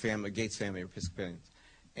 It's my family, Gates family, Episcopalians.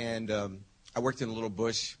 And I worked in a little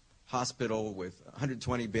bush hospital with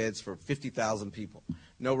 120 beds for 50,000 people.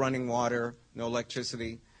 No running water, no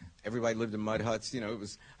electricity. Everybody lived in mud huts.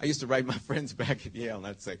 I used to write my friends back at Yale, and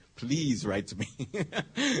I'd say, please write to me,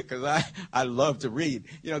 because I love to read.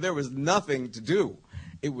 There was nothing to do.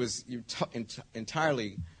 It was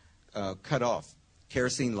entirely cut off.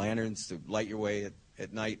 Kerosene lanterns to light your way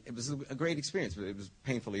at night. It was a great experience, but it was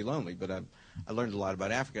painfully lonely. But I learned a lot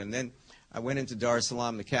about Africa. And then I went into Dar es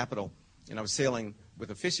Salaam, the capital, and I was sailing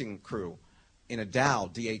with a fishing crew in a dhow,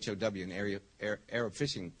 D-H-O-W, an Arab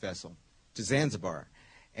fishing vessel, to Zanzibar.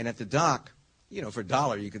 And at the dock, for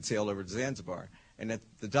 $1, you could sail over to Zanzibar. And at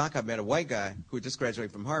the dock, I met a white guy who had just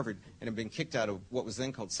graduated from Harvard and had been kicked out of what was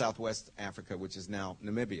then called Southwest Africa, which is now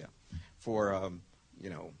Namibia, for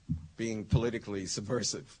being politically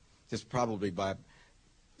subversive, just probably by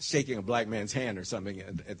shaking a black man's hand or something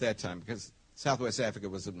at that time, because Southwest Africa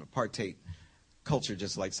was an apartheid culture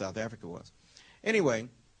just like South Africa was. Anyway,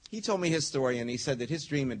 he told me his story, and he said that his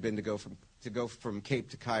dream had been to go from Cape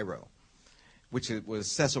to Cairo, which was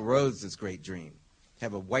Cecil Rhodes' great dream,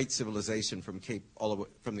 have a white civilization from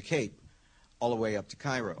the Cape all the way up to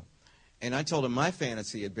Cairo. And I told him my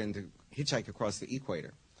fantasy had been to hitchhike across the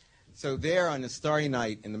equator. So there on a starry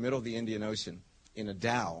night in the middle of the Indian Ocean, in a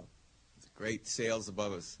dhow, great sails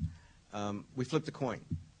above us, we flipped a coin,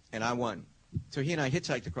 and I won. So he and I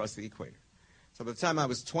hitchhiked across the equator. So by the time I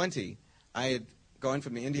was 20, I had gone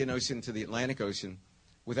from the Indian Ocean to the Atlantic Ocean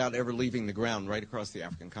without ever leaving the ground, right across the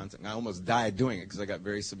African continent. I almost died doing it because I got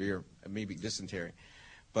very severe amoebic dysentery.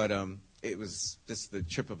 But it was just the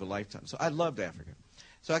trip of a lifetime. So I loved Africa.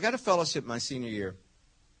 So I got a fellowship my senior year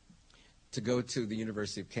to go to the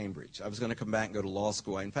University of Cambridge. I was going to come back and go to law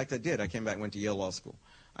school. In fact, I did. I came back and went to Yale Law School.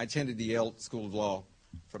 I attended the Yale School of Law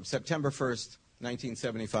from September 1st,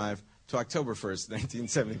 1975 to October 1st,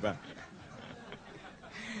 1975.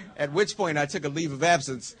 At which point I took a leave of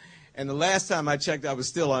absence, and the last time I checked, I was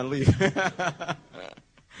still on leave.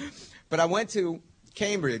 But I went to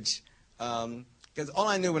Cambridge because all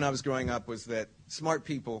I knew when I was growing up was that smart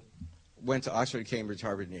people went to Oxford, Cambridge,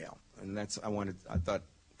 Harvard, and Yale. And I thought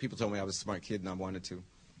people told me I was a smart kid, and I wanted to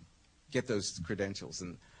get those credentials.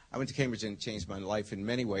 And I went to Cambridge, and it changed my life in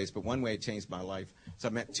many ways, but one way it changed my life is I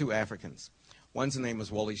met two Africans. One's name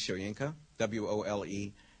was Wole Soyinka,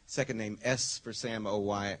 W-O-L-E. Second name, S for Sam,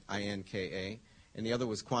 O-Y-I-N-K-A. And the other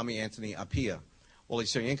was Kwame Anthony Appiah. Wole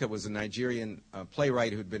Soyinka was a Nigerian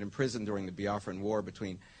playwright who had been imprisoned during the Biafran War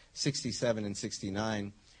between 67 and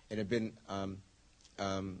 69 and had been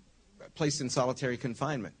placed in solitary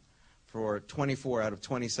confinement for 24 out of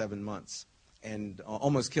 27 months and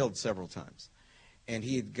almost killed several times. And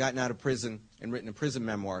he had gotten out of prison and written a prison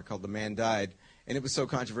memoir called The Man Died, and it was so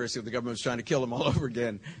controversial the government was trying to kill him all over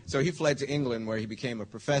again. So he fled to England, where he became a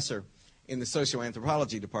professor in the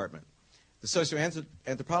socioanthropology department. The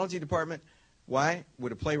socioanthropology department, why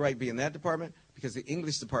would a playwright be in that department? Because the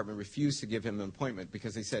English department refused to give him an appointment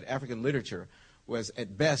because they said African literature was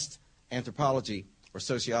at best anthropology or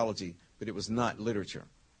sociology, but it was not literature.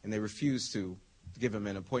 And they refused to give him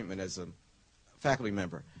an appointment as a faculty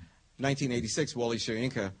member. 1986, Wally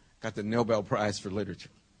Soyinka got the Nobel Prize for Literature.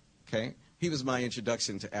 Okay? He was my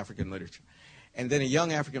introduction to African literature. And then a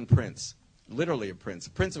young African prince, literally a prince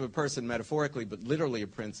of a person metaphorically, but literally a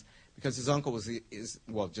prince, because his uncle was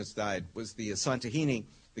just died, was the Asantehene,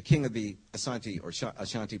 the king of the Asante or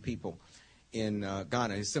Ashanti people in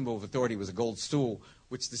Ghana. His symbol of authority was a gold stool,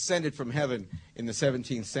 which descended from heaven in the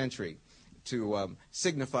 17th century to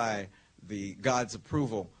signify the God's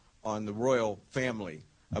approval on the royal family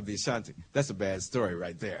of the Ashanti. That's a bad story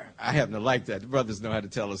right there. I happen to like that. The brothers know how to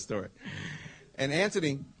tell a story. And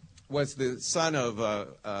Anthony was the son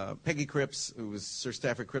of Peggy Cripps, who was Sir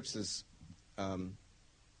Stafford Cripps's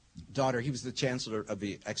daughter. He was the chancellor of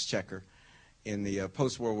the Exchequer in the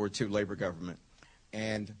post-World War II Labor government.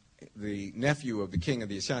 And the nephew of the king of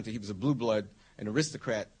the Ashanti, he was a blue blood, an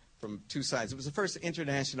aristocrat from two sides. It was the first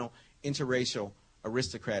international, interracial,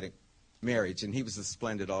 aristocratic marriage, and he was a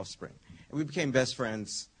splendid offspring. And we became best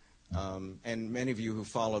friends, and many of you who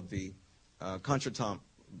followed the contretemps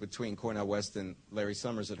between Cornell West and Larry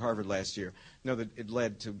Summers at Harvard last year know that it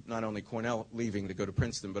led to not only Cornell leaving to go to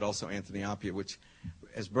Princeton, but also Anthony Appiah, which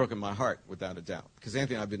has broken my heart without a doubt, because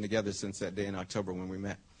Anthony and I have been together since that day in October when we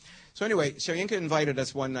met. So anyway, Soyinka invited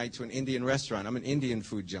us one night to an Indian restaurant. I'm an Indian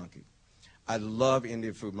food junkie. I love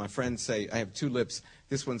Indian food. My friends say I have two lips.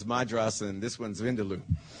 This one's Madrasa and this one's Vindaloo.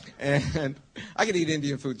 And I could eat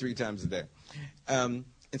Indian food 3 times a day. And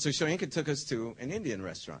so Soyinka took us to an Indian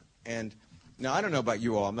restaurant. And now, I don't know about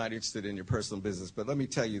you all. I'm not interested in your personal business, but let me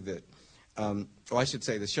tell you that, I should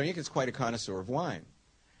say that Soyinka is quite a connoisseur of wine.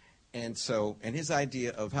 And his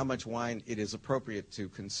idea of how much wine it is appropriate to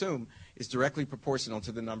consume is directly proportional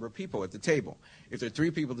to the number of people at the table. If there are 3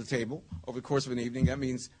 people at the table, over the course of an evening, that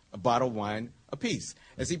means a bottle of wine apiece.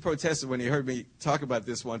 As he protested when he heard me talk about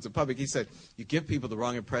this once in public, he said, "You give people the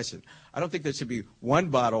wrong impression. I don't think there should be 1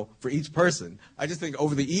 bottle for each person. I just think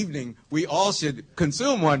over the evening, we all should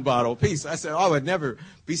consume 1 bottle apiece." I said, "Oh, I would never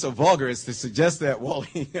be so vulgar as to suggest that,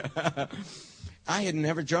 Wally." I had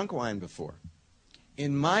never drunk wine before.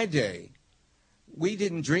 In my day, we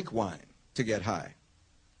didn't drink wine to get high.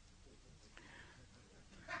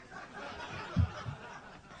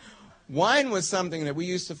 Wine was something that we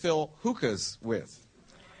used to fill hookahs with.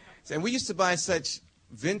 And we used to buy such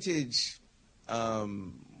vintage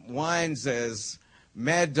wines as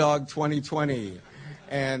Mad Dog 2020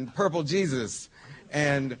 and Purple Jesus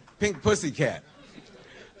and Pink Pussycat.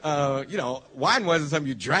 Wine wasn't something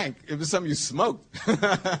you drank. It was something you smoked.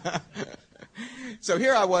 So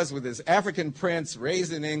here I was with this African prince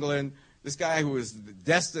raised in England, this guy who was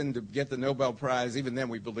destined to get the Nobel Prize. Even then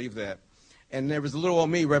we believed that. And there was little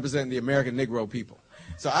old me representing the American Negro people.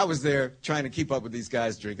 So I was there trying to keep up with these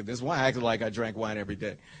guys drinking this wine. I acted like I drank wine every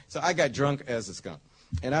day. So I got drunk as a skunk.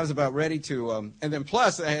 And I was about ready to, and then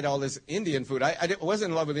plus I had all this Indian food. I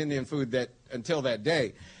wasn't in love with Indian food until that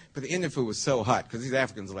day. But the Indian food was so hot, because these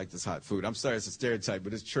Africans like this hot food. I'm sorry, it's a stereotype,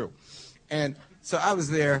 but it's true. And so I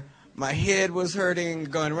was there. My head was hurting,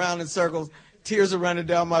 going around in circles. Tears were running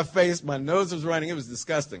down my face. My nose was running. It was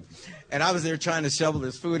disgusting. And I was there trying to shovel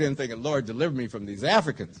this food in, thinking, Lord, deliver me from these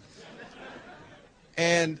Africans.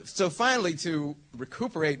 And so finally, to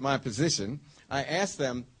recuperate my position, I asked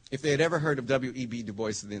them if they had ever heard of W.E.B. Du Bois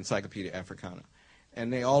of the Encyclopedia Africana.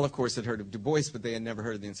 And they all, of course, had heard of Du Bois, but they had never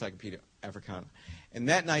heard of the Encyclopedia Africana. And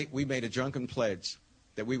that night, we made a drunken pledge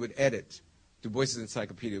that we would edit Du Bois's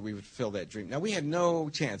encyclopedia. We would fulfill that dream. Now, we had no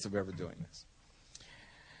chance of ever doing this.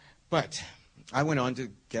 But I went on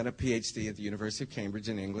to get a PhD at the University of Cambridge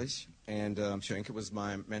in English, and Soyinka was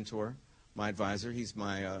my mentor, my advisor. He's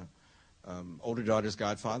my older daughter's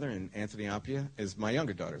godfather, and Anthony Appiah is my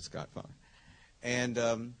younger daughter's godfather. And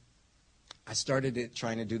I started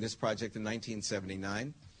trying to do this project in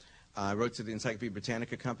 1979. I wrote to the Encyclopedia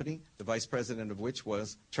Britannica Company, the vice president of which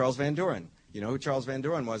was Charles Van Doren. You know who Charles Van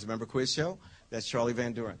Doren was? Remember Quiz Show? That's Charlie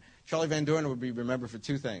Van Doren. Charlie Van Doren would be remembered for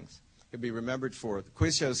 2 things. He'll be remembered for the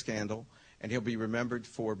Quiz Show scandal, and he'll be remembered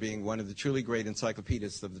for being one of the truly great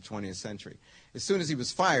encyclopedists of the 20th century. As soon as he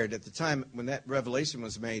was fired, at the time when that revelation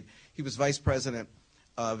was made, he was vice president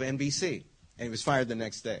of NBC, and he was fired the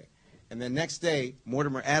next day. And then next day,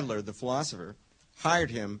 Mortimer Adler, the philosopher,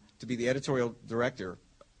 hired him to be the editorial director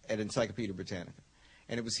at Encyclopedia Britannica.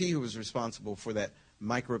 And it was he who was responsible for that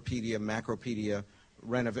micropedia, macropedia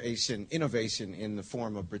renovation, innovation in the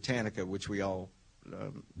form of Britannica, which we all,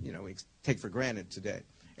 take for granted today.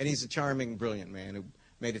 And he's a charming, brilliant man who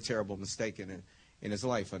made a terrible mistake in his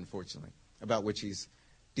life, unfortunately, about which he's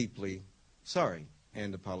deeply sorry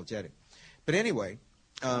and apologetic. But anyway,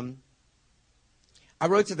 I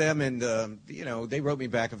wrote to them, and they wrote me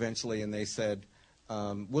back eventually, and they said,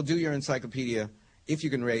 "We'll do your encyclopedia if you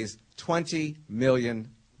can raise $20 million."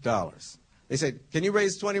 They said, can you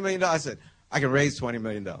raise $20 million? I said, I can raise $20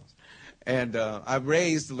 million. And I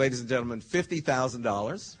raised, ladies and gentlemen,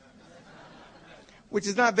 $50,000, which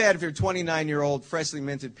is not bad if you're a 29-year-old freshly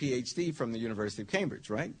minted PhD from the University of Cambridge,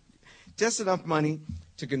 right? Just enough money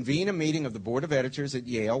to convene a meeting of the board of editors at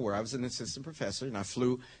Yale, where I was an assistant professor, and I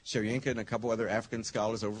flew Shoyinka and a couple other African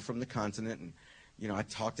scholars over from the continent, and I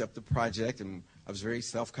talked up the project, and I was very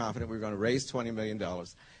self-confident we were going to raise $20 million,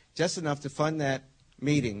 just enough to fund that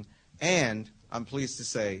meeting, and I'm pleased to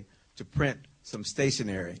say, to print some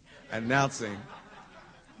stationery announcing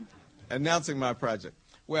my project.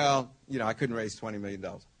 Well, I couldn't raise $20 million.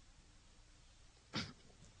 In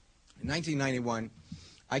 1991,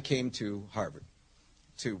 I came to Harvard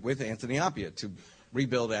with Anthony Appiah to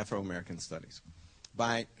rebuild Afro-American studies.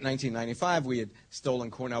 By 1995, we had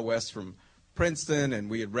stolen Cornell West from Princeton, and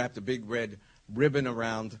we had wrapped a big red ribbon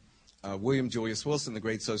around William Julius Wilson, the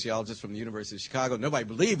great sociologist from the University of Chicago. Nobody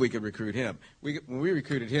believed we could recruit him. When we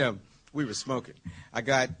recruited him, we were smoking. I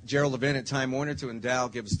got Gerald Levin at Time Warner to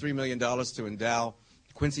give us $3 million to endow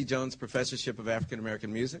Quincy Jones Professorship of African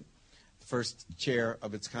American Music, the first chair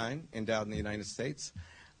of its kind endowed in the United States.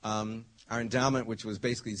 Our endowment, which was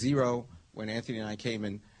basically zero when Anthony and I came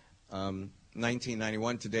in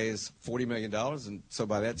 1991, today is $40 million, and so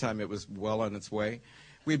by that time it was well on its way.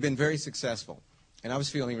 We've been very successful, and I was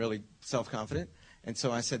feeling really self-confident, and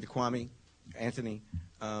so I said to Kwame, Anthony,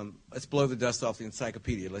 let's blow the dust off the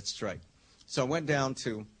encyclopedia, let's strike. So I went down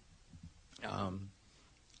to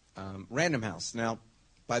Random House. Now,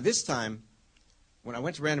 by this time, when I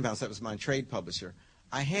went to Random House, that was my trade publisher,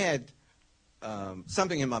 I had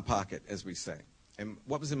something in my pocket, as we say. And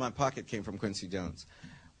what was in my pocket came from Quincy Jones.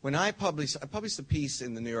 When I published a piece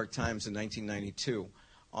in the New York Times in 1992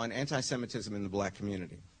 on anti-Semitism in the black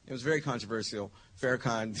community. It was very controversial.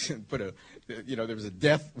 Farrakhan put there was a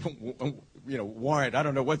death, warrant. I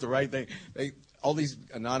don't know what the right thing. All these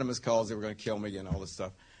anonymous calls, they were going to kill me and all this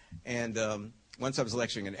stuff. And once I was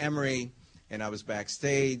lecturing at Emory, and I was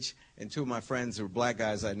backstage, and two of my friends who were black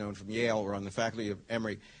guys I'd known from Yale were on the faculty of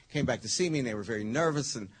Emory, came back to see me, and they were very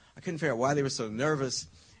nervous, and I couldn't figure out why they were so nervous.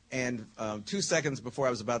 And 2 seconds before I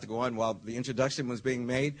was about to go on, while the introduction was being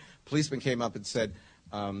made, a policeman came up and said,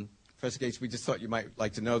 Professor Gates, we just thought you might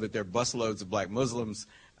like to know that there are busloads of black Muslims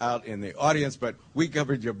out in the audience, but we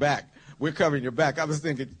covered your back. We're covering your back. I was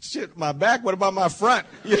thinking, shit, my back? What about my front?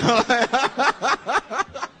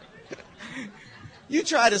 You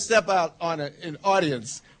try to step out on an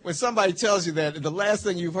audience when somebody tells you that, the last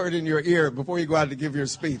thing you've heard in your ear before you go out to give your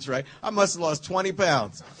speech, right? I must have lost 20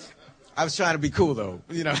 pounds. I was trying to be cool, though,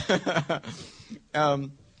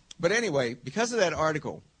 But anyway, because of that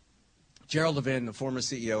article, Gerald Levin, the former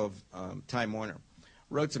CEO of Time Warner,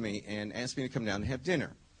 wrote to me and asked me to come down and have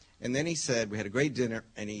dinner. And then he said, we had a great dinner,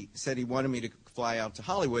 and he said he wanted me to fly out to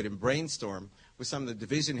Hollywood and brainstorm with some of the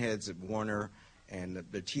division heads at Warner and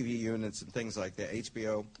the TV units and things like that,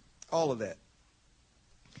 HBO, all of that.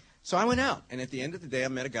 So I went out, and at the end of the day, I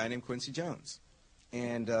met a guy named Quincy Jones.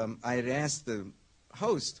 And I had asked the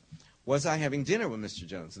host, was I having dinner with Mr.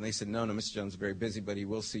 Jones? And they said, no, Mr. Jones is very busy, but he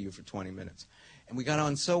will see you for 20 minutes. And we got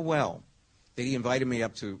on so well that he invited me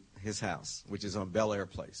up to his house, which is on Bel Air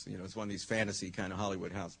Place. It's one of these fantasy kind of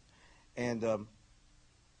Hollywood houses. And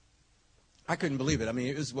I couldn't believe it. I mean,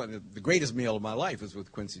 it was one of the greatest meal of my life was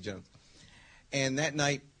with Quincy Jones. And that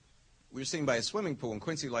night, we were sitting by a swimming pool, and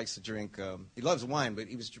Quincy likes to drink, he loves wine, but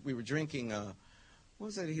we were drinking, what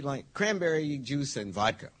was it he liked? Cranberry juice and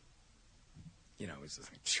vodka. It was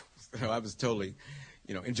just like, I was totally,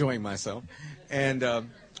 enjoying myself. And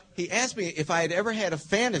he asked me if I had ever had a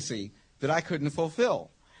fantasy that I couldn't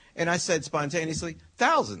fulfill. And I said spontaneously,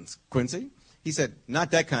 thousands, Quincy. He said,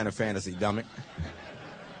 not that kind of fantasy, dummy.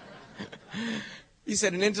 He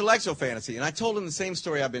said, an intellectual fantasy. And I told him the same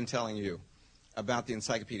story I've been telling you about the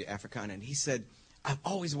Encyclopedia Africana. And he said, I've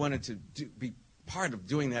always wanted to be part of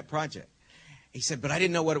doing that project. He said, but I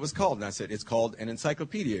didn't know what it was called. And I said, it's called an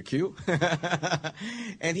encyclopedia, Q.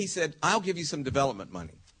 And he said, I'll give you some development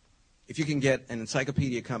money if you can get an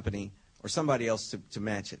encyclopedia company or somebody else to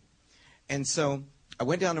match it. And so I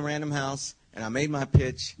went down to Random House, and I made my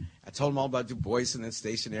pitch. I told them all about Du Bois and the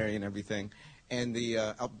stationery and everything. And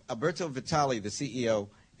the Alberto Vitali, the CEO,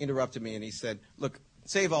 interrupted me, and he said, look,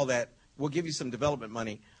 save all that. We'll give you some development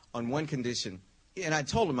money on one condition. And I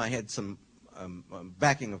told him I had some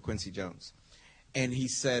backing of Quincy Jones. And he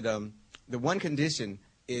said, the one condition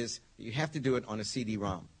is you have to do it on a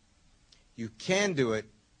CD-ROM. You can do it,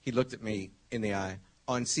 he looked at me in the eye,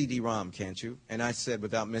 on CD-ROM, can't you? And I said,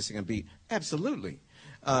 without missing a beat, absolutely.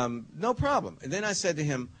 No problem. And then I said to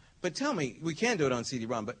him, but tell me, we can do it on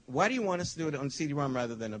CD-ROM, but why do you want us to do it on CD-ROM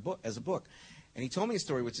rather than as a book? And he told me a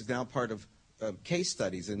story which is now part of case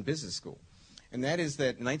studies in business school. And that is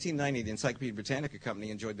that in 1990, the Encyclopedia Britannica Company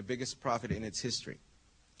enjoyed the biggest profit in its history.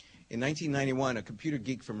 In 1991, a computer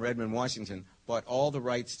geek from Redmond, Washington, bought all the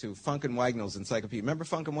rights to Funk and Wagnall's encyclopedia. Remember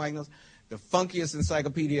Funk and Wagnall's? The funkiest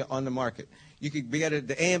encyclopedia on the market. You could be at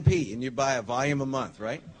the AMP and you buy a volume a month,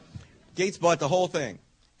 right? Gates bought the whole thing,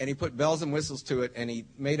 and he put bells and whistles to it, and he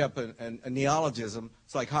made up a neologism.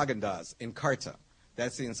 It's like Haagen-Dazs, Encarta.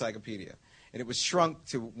 That's the encyclopedia. And it was shrunk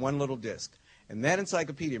to one little disc. And that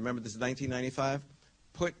encyclopedia, remember this is 1995,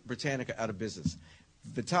 put Britannica out of business.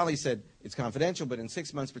 Vitale said, it's confidential, but in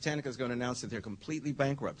 6 months, Britannica is going to announce that they're completely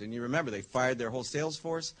bankrupt. And you remember, they fired their whole sales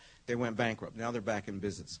force. They went bankrupt. Now they're back in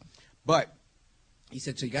business. But he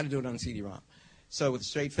said, so you got to do it on CD-ROM. So with a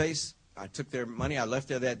straight face, I took their money. I left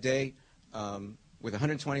there that day with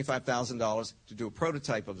 $125,000 to do a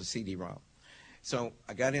prototype of the CD-ROM. So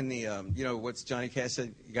I got in the, you know, what's Johnny Cash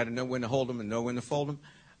said? You got to know when to hold them and know when to fold them.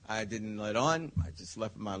 I didn't let on. I just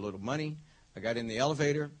left my little money. I got in the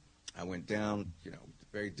elevator. I went down, you know,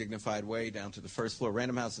 very dignified way down to the first floor.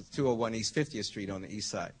 Random House at 201 East 50th Street on the east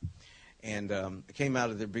side. And I came out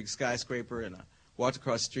of the big skyscraper, and I walked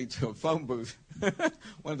across the street to a phone booth,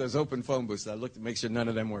 one of those open phone booths. I looked to make sure none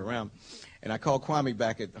of them were around. And I called Kwame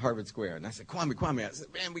back at Harvard Square. And I said, Kwame, I said,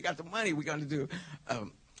 man, we got the money. We're going to do,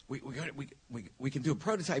 we can do a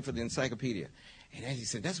prototype for the encyclopedia. And he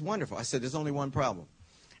said, that's wonderful. I said, there's only one problem.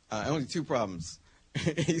 Only two problems.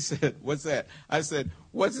 He said, what's that? I said,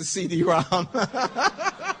 what's a CD-ROM?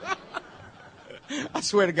 I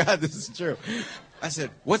swear to God, this is true. I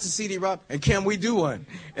said, what's a CD-ROM? And can we do one?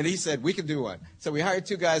 And he said, we can do one. So we hired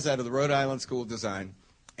two guys out of the Rhode Island School of Design.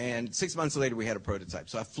 And 6 months later, we had a prototype.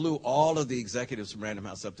 So I flew all of the executives from Random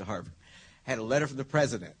House up to Harvard. I had a letter from the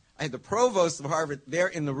president. I had the provost of Harvard there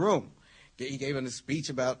in the room. He gave him a speech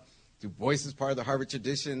about Du Bois is part of the Harvard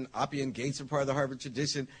tradition. Oppie and Gates are part of the Harvard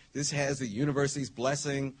tradition. This has the university's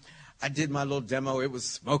blessing. I did my little demo. It was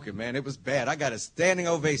smoking, man. It was bad. I got a standing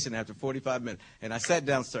ovation after 45 minutes. And I sat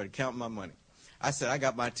down and started counting my money. I said, I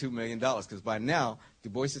got my $2 million, because by now, Du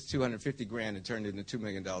Bois's $250,000 had turned into $2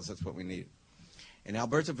 million. That's what we needed. And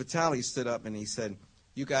Alberto Vitale stood up and he said,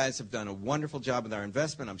 you guys have done a wonderful job with our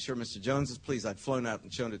investment. I'm sure Mr. Jones is pleased. I'd flown out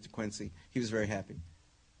and shown it to Quincy. He was very happy.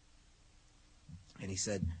 And he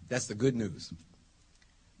said, that's the good news.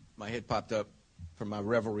 My head popped up from my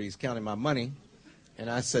revelries counting my money. And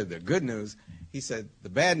I said, the good news? He said, the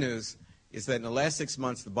bad news is that in the last 6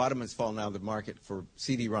 months, the bottom has fallen out of the market for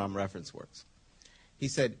CD-ROM reference works. He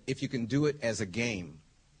said, if you can do it as a game.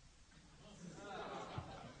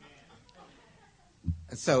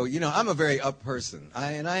 And so, you know, I'm a very up person.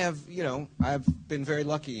 And I have, you know, I've been very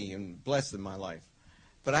lucky and blessed in my life.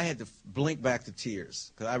 But I had to blink back the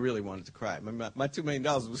tears because I really wanted to cry. My $2 million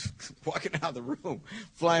was walking out of the room,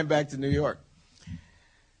 flying back to New York.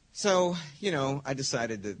 So, you know, I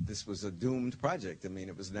decided that this was a doomed project. I mean,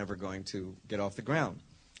 it was never going to get off the ground.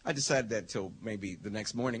 I decided that till maybe the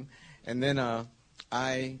next morning. And then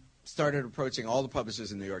I started approaching all the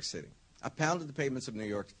publishers in New York City. I pounded the pavements of New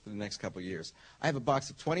York for the next couple of years. I have a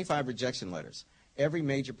box of 25 rejection letters. Every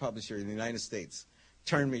major publisher in the United States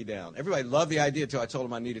turned me down. Everybody loved the idea until I told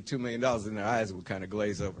them I needed $2 million, and their eyes would kind of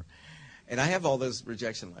glaze over. And I have all those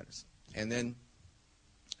rejection letters. And then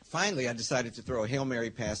finally I decided to throw a Hail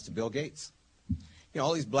Mary pass to Bill Gates. You know,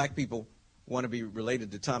 all these black people want to be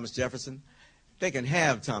related to Thomas Jefferson. They can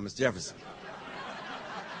have Thomas Jefferson.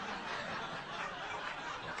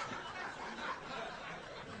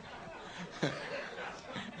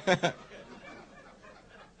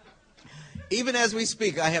 Even as we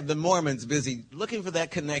speak, I have the Mormons busy looking for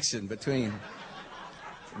that connection between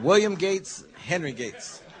William Gates and Henry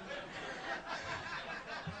Gates.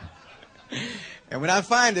 And when I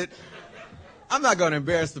find it, I'm not going to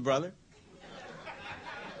embarrass the brother.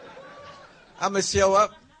 I'm going to show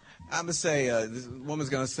up. I'm going to say, this woman's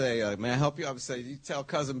going to say, may I help you? I'm going to say, you tell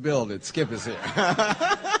Cousin Bill that Skip is here.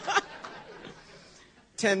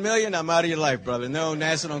 10 million, I'm out of your life, brother. No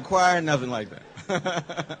National Enquirer, nothing like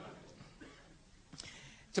that.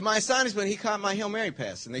 To my astonishment, he caught my Hail Mary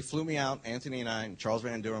pass, and they flew me out, Anthony and I, and Charles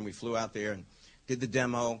Van Duren, we flew out there and did the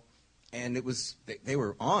demo, and it was, they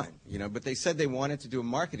were on, you know, but they said they wanted to do a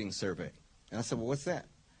marketing survey. And I said, well, what's that?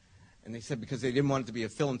 And they said, because they didn't want it to be a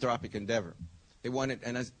philanthropic endeavor. They wanted,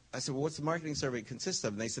 and I said, well, what's the marketing survey consist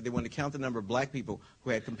of? And they said they wanted to count the number of black people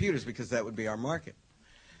who had computers because that would be our market.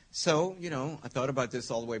 So, you know, I thought about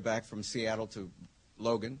this all the way back from Seattle to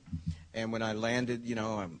Logan, and when I landed, you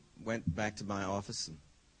know, I went back to my office and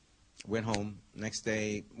went home. Next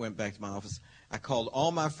day, went back to my office. I called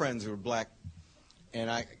all my friends who were black,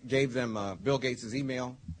 and I gave them Bill Gates'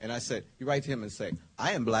 email, and I said, you write to him and say,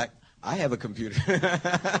 I am black, I have a computer.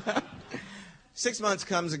 6 months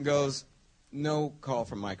comes and goes, no call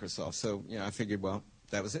from Microsoft. So, I figured, well,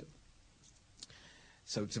 that was it.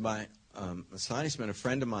 So to my astonishment, a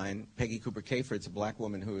friend of mine, Peggy Cooper Caford's a black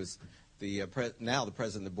woman who is now the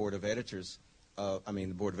president of the Board of Editors,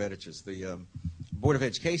 the Board of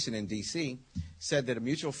Education in D.C., said that a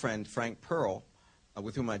mutual friend, Frank Pearl,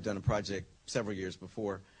 with whom I'd done a project several years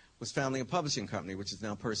before, was founding a publishing company, which is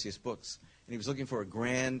now Perseus Books. And he was looking for a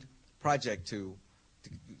grand project to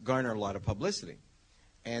garner a lot of publicity.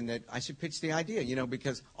 And that I should pitch the idea,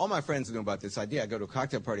 because all my friends knew about this idea. I'd go to a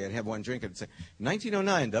cocktail party, I'd have one drink, and I'd say,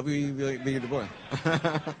 1909, W.E.B. Du Bois.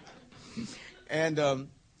 And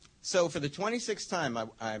so for the 26th time,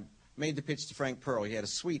 I made the pitch to Frank Pearl. He had a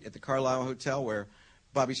suite at the Carlisle Hotel where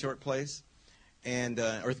Bobby Short plays, and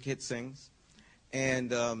Eartha Kitt sings.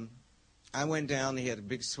 And I went down, he had a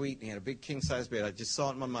big suite, and he had a big king-size bed. I just saw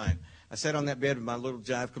it in my mind. I sat on that bed with my little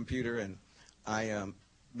Jive computer, and I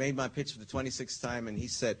made my pitch for the 26th time, and he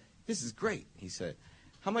said, this is great. He said,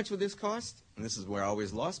 how much would this cost? And this is where I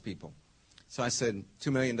always lost people. So I said,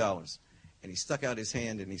 $2 million. And he stuck out his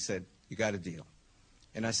hand, and he said, you got a deal.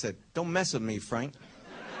 And I said, don't mess with me, Frank.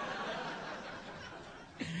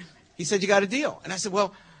 He said, you got a deal. And I said,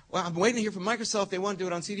 well, I'm waiting to hear from Microsoft. They want to do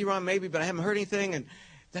it on CD-ROM maybe, but I haven't heard anything, and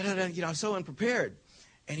I'm so unprepared.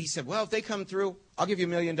 And he said, well, if they come through, I'll give you $1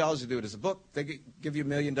 million to do it as a book. They give you $1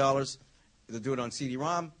 million. They'll do it on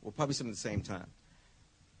CD-ROM. We'll publish them at the same time.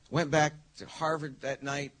 Went back to Harvard that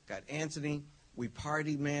night, got Anthony. We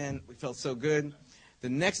partied, man. We felt so good. The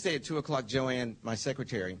next day at 2 o'clock, Joanne, my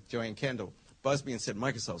secretary, Joanne Kendall, buzzed me and said,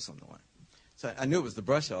 Microsoft's on the line. So I knew it was the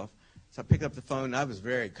brush-off. So I picked up the phone, and I was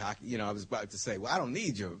very cocky. I was about to say, well, I don't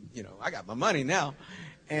need you. I got my money now.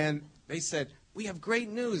 And they said, we have great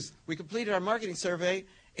news. We completed our marketing survey,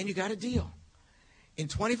 and you got a deal. In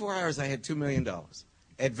 24 hours, I had $2 million.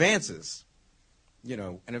 Advances.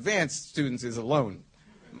 An advance, students, is a loan.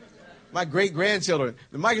 My great-grandchildren,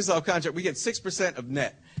 the Microsoft contract, we get 6% of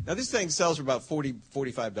net. Now, this thing sells for about $40,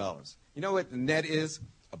 $45. You know what the net is?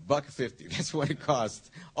 $1.50. That's what it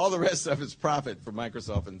costs. All the rest of it's profit for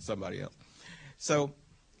Microsoft and somebody else. So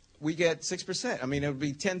we get 6%. I mean, it would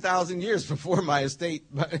be 10,000 years before my estate,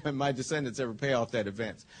 my descendants ever pay off that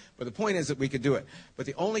advance. But the point is that we could do it. But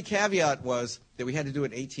the only caveat was that we had to do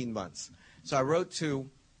it 18 months. So I wrote to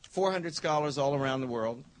 400 scholars all around the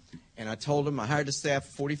world, and I told them, I hired a staff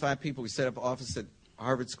of 45 people. We set up an office at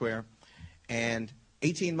Harvard Square, and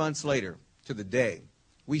 18 months later, to the day,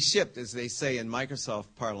 we shipped, as they say in Microsoft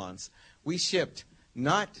parlance, we shipped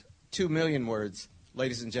not 2 million words,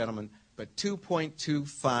 ladies and gentlemen, but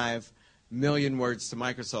 2.25 million words to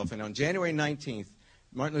Microsoft. And on January 19th,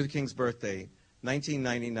 Martin Luther King's birthday,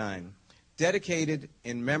 1999, dedicated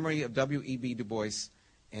in memory of W.E.B. Du Bois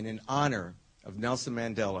and in honor of Nelson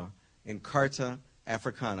Mandela, Encarta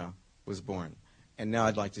Africana was born. And now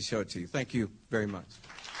I'd like to show it to you. Thank you very much.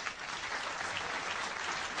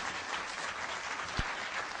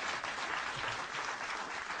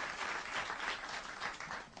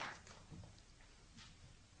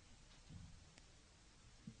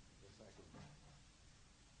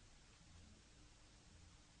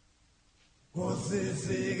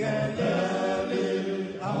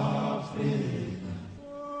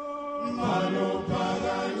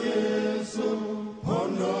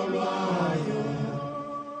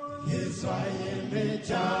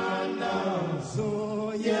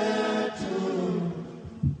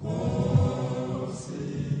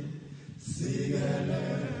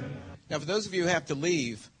 Now, for those of you who have to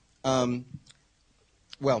leave,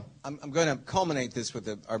 well, I'm going to culminate this with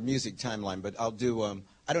our music timeline, but I'll do,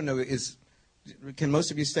 I don't know, can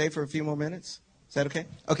most of you stay for a few more minutes? Is that okay?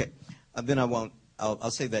 Okay. Then I won't,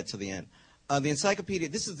 I'll save that till the end. The encyclopedia,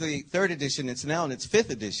 this is the 3rd edition. It's now in its 5th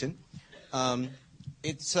edition.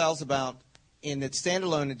 It sells about, in its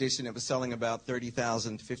standalone edition, it was selling about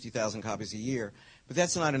 30,000 to 50,000 copies a year. But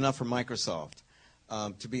that's not enough for Microsoft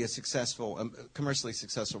to be a successful, commercially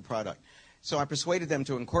successful product. So I persuaded them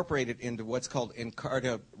to incorporate it into what's called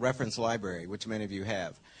Encarta Reference Library, which many of you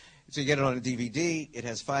have. So you get it on a DVD. It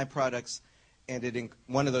has 5 products, and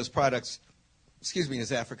one of those products,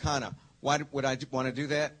 is Africana. Why would I want to do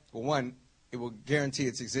that? Well, one, it will guarantee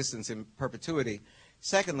its existence in perpetuity.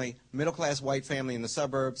 Secondly, middle-class white family in the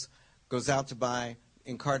suburbs goes out to buy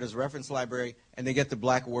Encarta's reference library, and they get the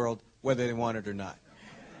black world whether they want it or not.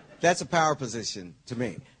 That's a power position to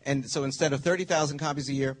me. And so instead of 30,000 copies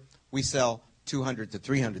a year, we sell 200 to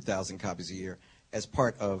 300,000 copies a year as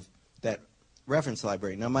part of that reference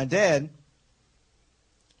library. Now, my dad,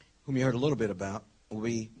 whom you heard a little bit about, will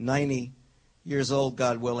be 90 years old,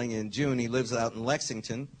 God willing, in June. He lives out in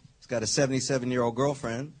Lexington. He's got a 77-year-old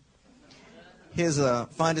girlfriend. his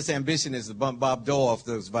fondest ambition is to bump Bob Dole off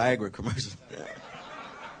those Viagra commercials.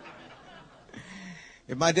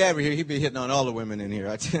 If my dad were here, he'd be hitting on all the women in here.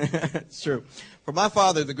 It's true. For my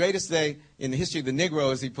father, the greatest day in the history of the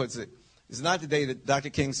Negro, as he puts it, is not the day that Dr.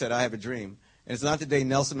 King said, "I have a dream." And it's not the day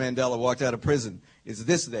Nelson Mandela walked out of prison. It's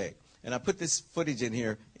this day. And I put this footage in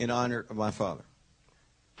here in honor of my father.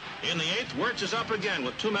 In the eighth, Wirtz is up again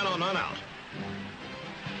with 2 men on, none out.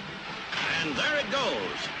 And there it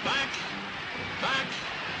goes. Back, back,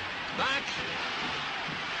 back.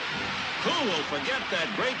 Who will forget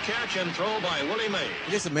that great catch and throw by Willie Mays?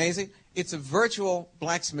 Isn't this amazing? It's a virtual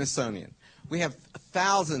Black Smithsonian. We have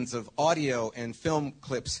thousands of audio and film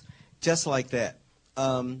clips just like that.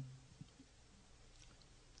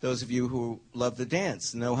 Those of you who love the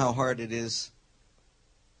dance know how hard it is.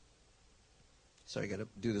 Sorry, I got to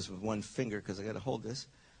do this with one finger because I got to hold this.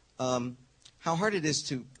 How hard it is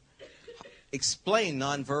to explain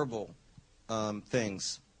nonverbal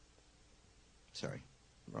things. Sorry,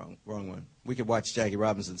 wrong one. We could watch Jackie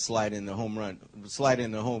Robinson slide in the home,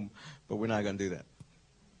 but we're not going to do that.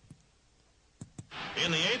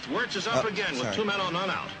 In the eighth, Wirtz is up again with 2 men on, none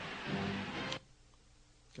out.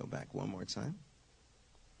 Go back one more time.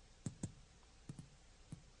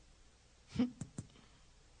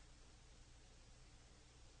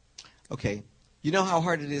 Okay, you know how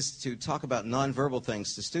hard it is to talk about nonverbal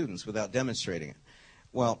things to students without demonstrating it.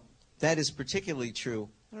 Well, that is particularly true.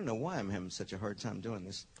 I don't know why I'm having such a hard time doing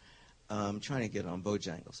this. I'm trying to get on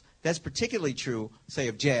Bojangles. That's particularly true, say,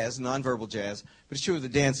 of jazz, nonverbal jazz, but it's true of the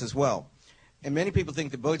dance as well. And many people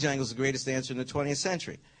think that Bojangles is the greatest dancer in the 20th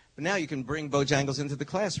century. But now you can bring Bojangles into the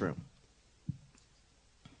classroom.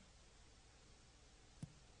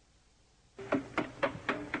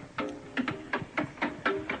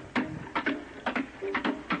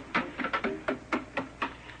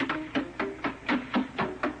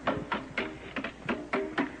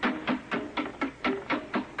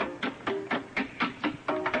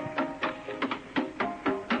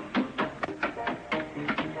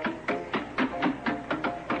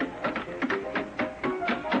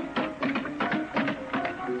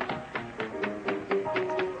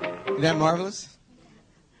 Isn't that marvelous?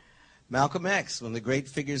 Malcolm X, one of the great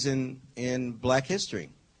figures in Black history.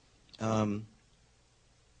 Sorry.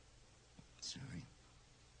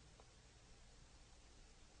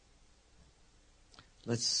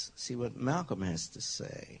 Let's see what Malcolm has to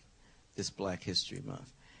say this Black History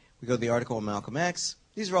Month. We go to the article on Malcolm X.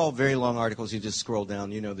 These are all very long articles. You just scroll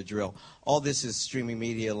down. You know the drill. All this is streaming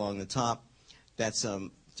media along the top. That's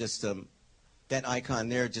that icon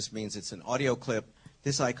there just means it's an audio clip.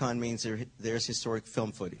 This icon means there's historic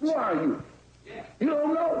film footage. Who are you? You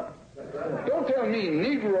don't know. Don't tell me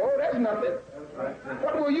Negro. That's nothing.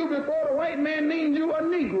 What were you before the white man named you a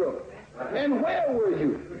Negro? And where were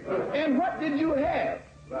you? And what did you have?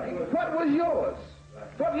 What was yours?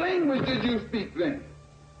 What language did you speak then?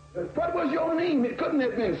 What was your name? It couldn't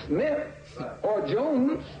have been Smith or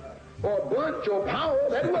Jones or Bunch or Powell.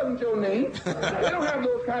 That wasn't your name. They don't have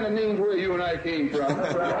those kind of names where you and I came from.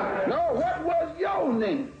 No, what was your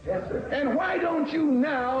name? And why don't you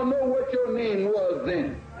now know what your name was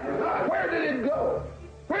then? Where did it go?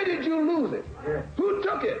 Where did you lose it? Who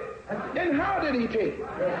took it? And how did he take it?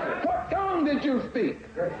 What tongue did you speak?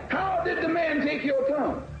 How did the man take your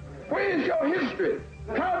tongue? Where is your history?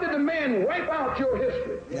 How did the man wipe out your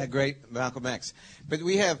history? Yeah, great, Malcolm X. But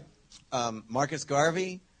we have Marcus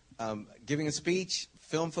Garvey giving a speech,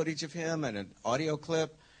 film footage of him, and an audio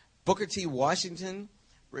clip. Booker T. Washington,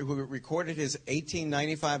 who recorded his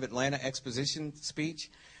 1895 Atlanta Exposition speech.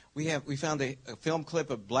 We found a film clip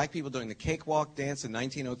of black people doing the cakewalk dance in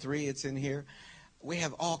 1903. It's in here. We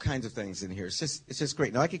have all kinds of things in here. It's just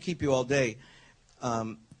great. Now, I could keep you all day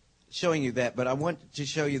showing you that, but I want to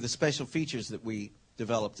show you the special features that we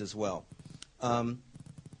developed as well.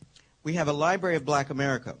 We have a Library of Black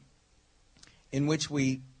America in which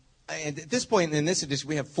and at this point in this edition,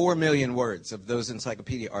 we have 4 million words of those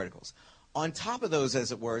encyclopedia articles. On top of those,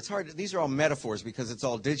 as it were, it's hard. These are all metaphors because it's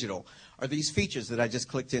all digital, are these features that I just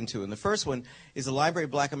clicked into. And the first one is the Library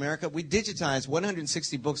of Black America. We digitized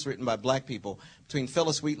 160 books written by black people between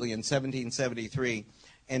Phyllis Wheatley in 1773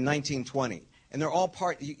 and 1920. And they're all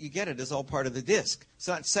part, you get it, it's all part of the disc. It's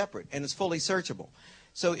not separate, and it's fully searchable.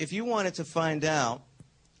 So if you wanted to find out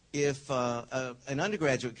if an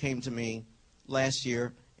undergraduate came to me last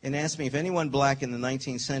year and asked me if anyone black in the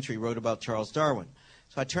 19th century wrote about Charles Darwin.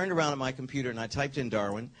 So I turned around at my computer and I typed in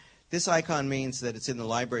Darwin. This icon means that it's in the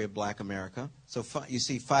Library of Black America. So you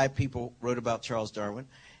see 5 people wrote about Charles Darwin.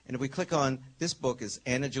 And if we click on this book, is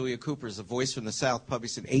Anna Julia Cooper's A Voice from the South,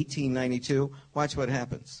 published in 1892. Watch what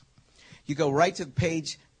happens. You go right to the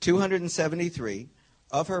page 273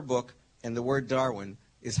 of her book, and the word Darwin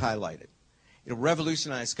is highlighted. It'll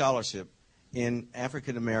revolutionize scholarship in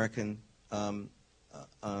African American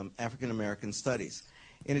studies.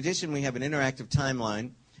 In addition, we have an interactive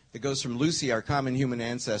timeline that goes from Lucy, our common human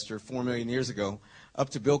ancestor, 4 million years ago, up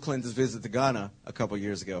to Bill Clinton's visit to Ghana a couple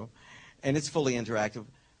years ago, and it's fully interactive.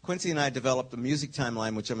 Quincy and I developed a music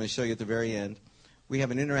timeline, which I'm going to show you at the very end. We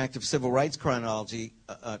have an interactive civil rights chronology,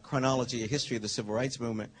 a history of the civil rights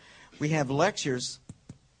movement. We have lectures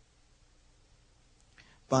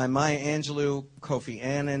by Maya Angelou, Kofi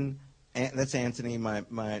Annan, that's Anthony, my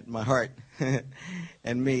heart,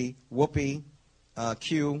 and me, Whoopi,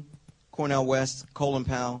 Q, Cornel West, Colin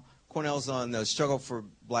Powell. Cornell's on the struggle for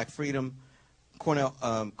black freedom.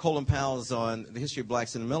 Colin Powell is on the history of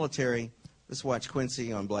blacks in the military. Let's watch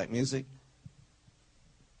Quincy on black music.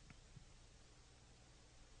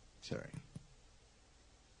 Sorry.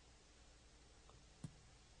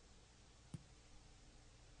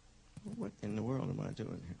 What in the world am I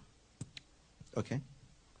doing here? Okay.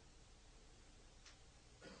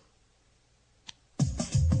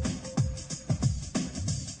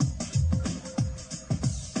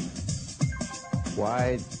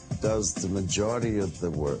 Why does the majority of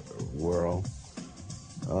the world,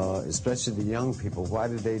 especially the young people, why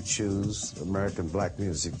do they choose American black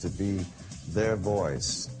music to be their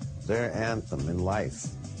voice, their anthem in life?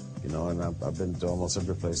 You know, and I've been to almost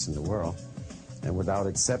every place in the world, and without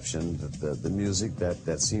exception, the music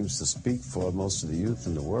that seems to speak for most of the youth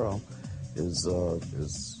in the world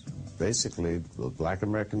is basically black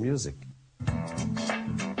American music.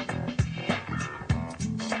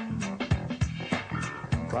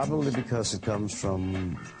 Probably because it comes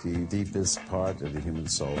from the deepest part of the human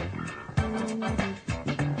soul.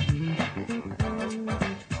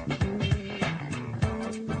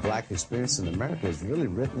 The black experience in America is really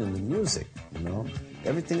written in the music, you know.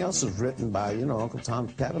 Everything else is written by, you know, Uncle Tom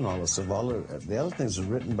Petty and all this stuff. All the other things are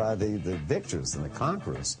written by the victors and the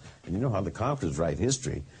conquerors. And you know how the conquerors write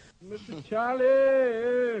history. Mr.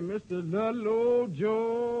 Charlie, Mr. Ludlow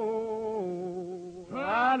Joe,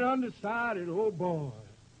 right undecided, oh boy,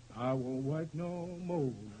 I won't work no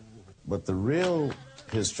more. But the real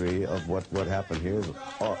history of what happened here is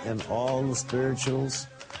in all the spirituals,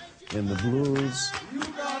 in the blues. You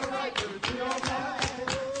got a right to the tree of life.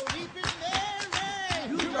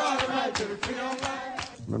 You got a right to the tree of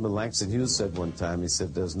life. Remember Langston Hughes said one time, he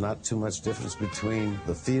said, there's not too much difference between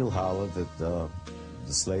the field holler that the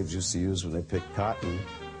slaves used to use when they picked cotton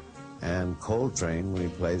and Coltrane when he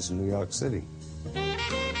plays in New York City.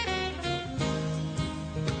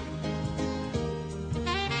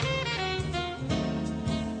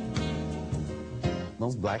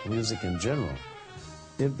 Most black music in general,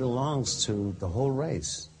 it belongs to the whole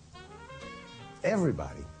race.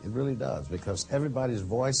 Everybody, it really does, because everybody's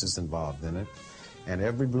voice is involved in it. And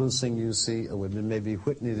every blues singer you see, maybe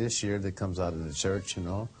Whitney this year that comes out of the church, you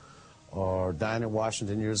know, or Dinah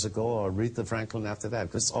Washington years ago, or Aretha Franklin after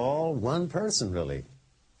that. It's all one person, really.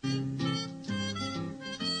 You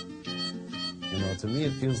know, to me,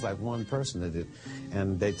 it feels like one person that did.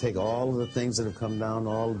 And they take all of the things that have come down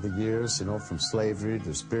all of the years, you know, from slavery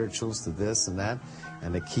to spirituals to this and that,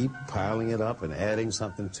 and they keep piling it up and adding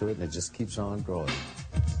something to it, and it just keeps on growing.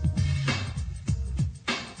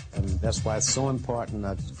 And that's why it's so important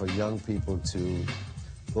for young people to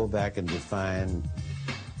go back and define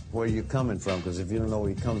where you're coming from, because if you don't know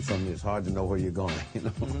where you're coming from, it's hard to know where you're going, you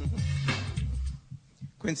know. Mm-hmm.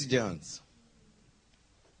 Quincy Jones.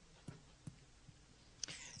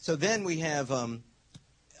 So then we have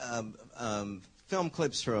film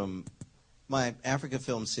clips from my Africa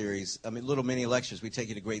film series. I mean, little mini lectures. We take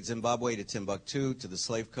you to Great Zimbabwe, to Timbuktu, to the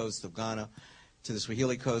slave coast of Ghana, to the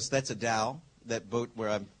Swahili coast. That's a dhow, that boat where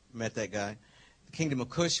I met that guy. The Kingdom of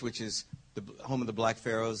Kush, which is the home of the Black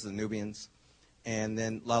Pharaohs, the Nubians. And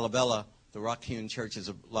then Lalibela, the rock-hewn churches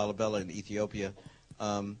of Lalibela in Ethiopia.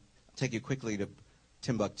 I'll take you quickly to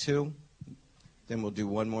Timbuktu. Then we'll do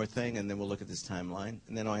one more thing, and then we'll look at this timeline,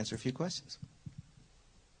 and then I'll answer a few questions.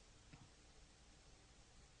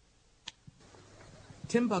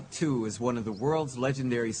 Timbuktu is one of the world's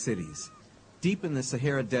legendary cities, deep in the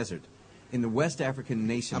Sahara Desert, in the West African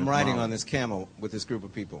nation I'm of riding Mali. on this camel with this group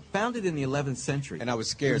of people. Founded in the 11th century, And I was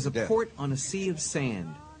scared it was to a death. port on a sea of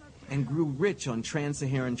sand and grew rich on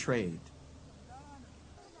trans-Saharan trade.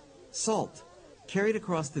 Salt, carried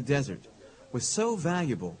across the desert, was so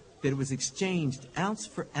valuable that it was exchanged ounce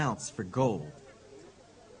for gold.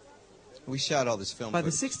 We shot all this film By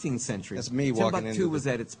the footage. 16th century, That's me walking Timbuktu into was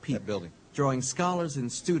at its peak, that building. drawing scholars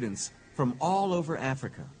and students from all over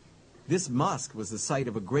Africa. This mosque was the site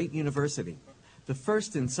of a great university, the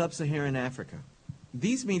first in sub-Saharan Africa.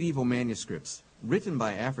 These medieval manuscripts, written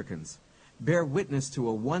by Africans, bear witness to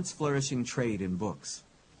a once flourishing trade in books.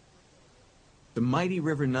 The mighty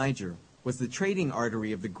river Niger was the trading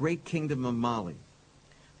artery of the great kingdom of Mali.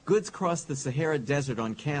 Goods crossed the Sahara Desert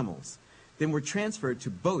on camels, then were transferred to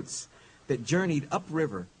boats that journeyed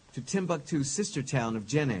upriver to Timbuktu's sister town of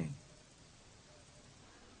Djenné.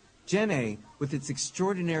 Djenné, with its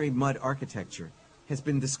extraordinary mud architecture, has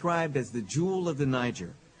been described as the jewel of the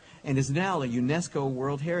Niger and is now a UNESCO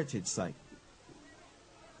World Heritage Site.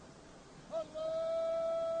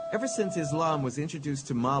 Ever since Islam was introduced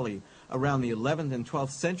to Mali around the 11th and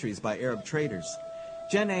 12th centuries by Arab traders,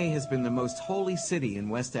 Djenné has been the most holy city in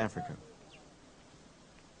West Africa.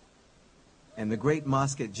 And the Great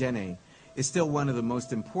Mosque at Djenné is still one of the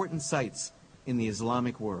most important sites in the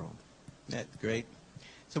Islamic world. That's great.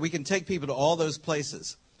 So we can take people to all those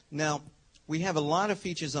places. Now, we have a lot of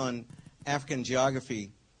features on African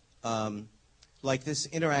geography, like this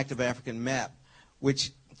interactive African map,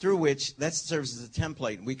 through which that serves as a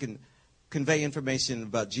template. We can convey information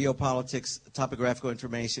about geopolitics, topographical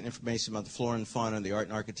information about the flora and fauna, the art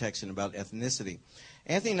and architecture, and about ethnicity.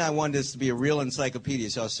 Anthony and I wanted this to be a real encyclopedia,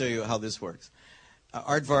 so I'll show you how this works.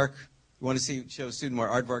 Aardvark, you want to show a student where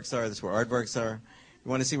aardvarks are? That's where aardvarks are. You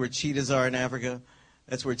want to see where cheetahs are in Africa?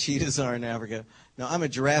 That's where cheetahs are in Africa. Now, I'm a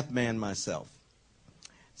giraffe man myself.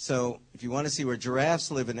 So if you want to see where giraffes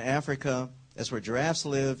live in Africa, that's where giraffes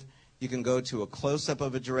live. You can go to a close-up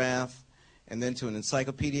of a giraffe and then to an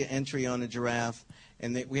encyclopedia entry on a giraffe.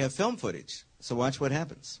 And we have film footage. So watch what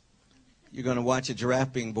happens. You're going to watch a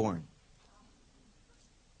giraffe being born.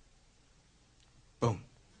 Boom.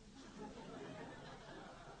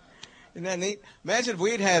 Isn't that neat? Imagine if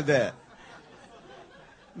we'd had that.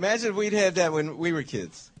 Imagine if we'd had that when we were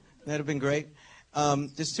kids. That'd have been great.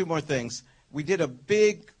 Just two more things. We did a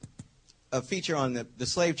big feature on the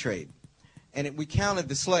slave trade. And we counted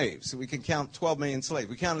the slaves. So we can count 12 million slaves.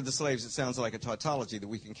 We counted the slaves. It sounds like a tautology that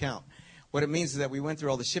we can count. What it means is that we went through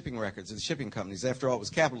all the shipping records of the shipping companies. After all, it was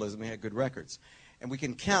capitalism. We had good records. And we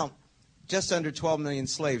can count just under 12 million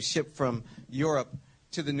slaves shipped from Europe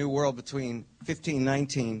to the New World between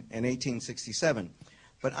 1519 and 1867.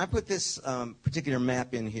 But I put this particular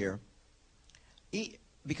map in here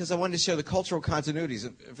because I wanted to show the cultural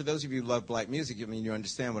continuities. For those of you who love black music, I mean, you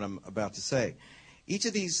understand what I'm about to say. Each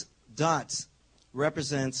of these dots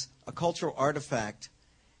represents a cultural artifact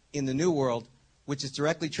in the New World which is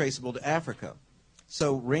directly traceable to Africa.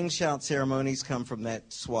 So ring shout ceremonies come from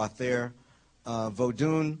that swath there.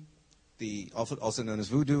 Vodun, also known as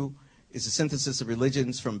voodoo, is a synthesis of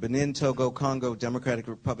religions from Benin, Togo, Congo, Democratic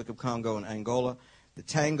Republic of Congo, and Angola. The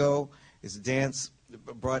tango is a dance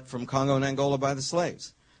brought from Congo and Angola by the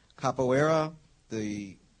slaves. Capoeira,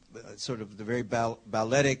 the very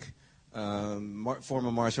balletic form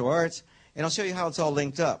of martial arts. And I'll show you how it's all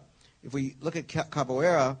linked up. If we look at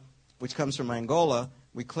Capoeira, which comes from Angola,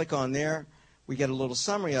 we click on there, we get a little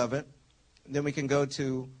summary of it. Then we can go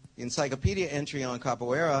to the encyclopedia entry on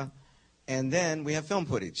Capoeira, and then we have film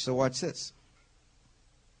footage. So watch this.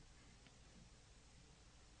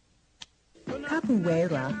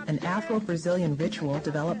 Capoeira, an Afro-Brazilian ritual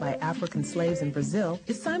developed by African slaves in Brazil,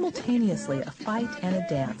 is simultaneously a fight and a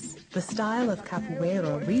dance. The style of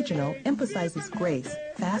Capoeira regional emphasizes grace,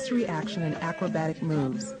 fast reaction, and acrobatic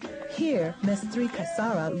moves. Here, Mestre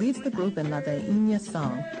Caçara leads the group in La Veinha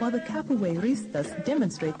song, while the capoeiristas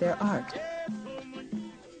demonstrate their art.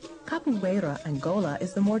 Capoeira Angola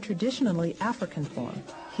is the more traditionally African form.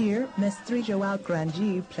 Here, Mestre João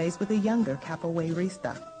Grandi plays with a younger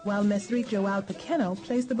capoeirista, while Mestre João Pequeno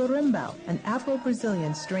plays the berimbau, an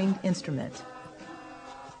Afro-Brazilian stringed instrument.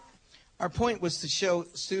 Our point was to show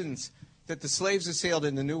students that the slaves who sailed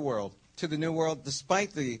in the New World, to the New World,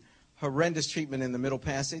 despite the horrendous treatment in the Middle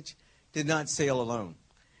Passage, did not sail alone.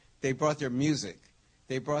 They brought their music,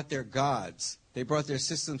 they brought their gods, they brought their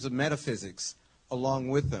systems of metaphysics along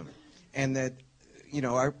with them. And that,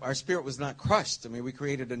 our spirit was not crushed. I mean, we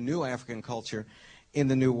created a new African culture in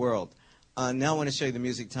the New World. Now I want to show you the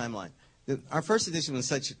music timeline. Our first edition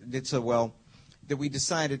did so well that we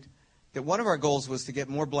decided that one of our goals was to get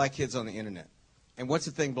more black kids on the internet. And what's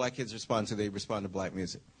the thing black kids respond to? They respond to black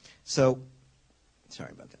music. So,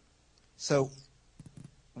 sorry about that. So,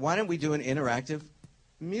 why don't we do an interactive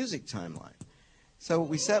music timeline? So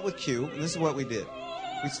we sat with Q, and this is what we did.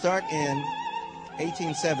 We start in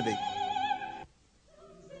 1870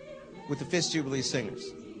 with the Fifth Jubilee Singers.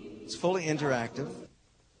 It's fully interactive.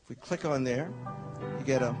 If we click on there, you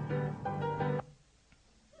get a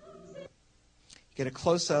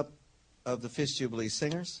close-up of the Fifth Jubilee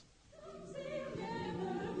Singers.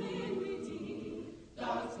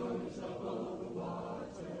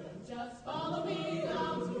 Just follow me.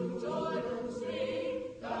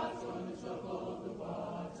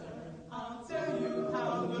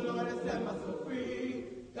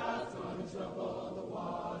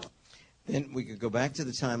 go back to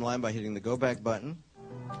the timeline by hitting the Go Back button.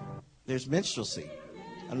 There's minstrelsy.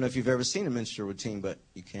 I don't know if you've ever seen a minstrel routine, but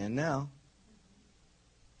you can now.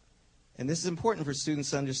 And this is important for students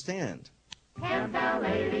to understand. Campbell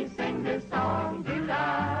ladies sing this song,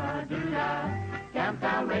 doo-dah, doo-dah.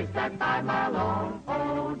 Campbell race that 5 mile long,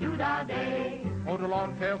 oh, doo-dah day. Oh, the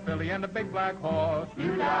long-tailed filly and the big black horse,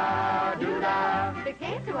 Doo-dah, doo-dah. They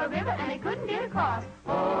came to a river and they couldn't get across,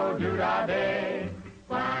 oh, doo-dah day.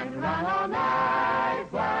 Blind run all night,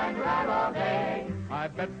 blind run all day. I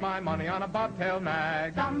bet my money on a bobtail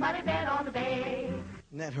nag. Somebody bet on the bay.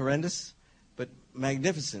 Isn't that horrendous? But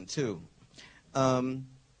magnificent, too. I'll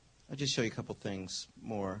just show you a couple things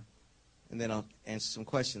more, and then I'll answer some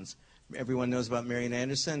questions. Everyone knows about Marian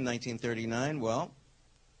Anderson, 1939. Well,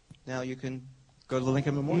 now you can go to the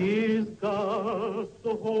Lincoln Memorial. He's got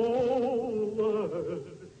the whole world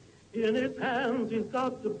in his hands. He's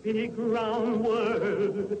got the big round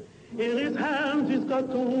world in his hands. He's got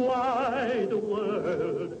the wide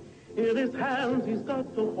world in his hands. He's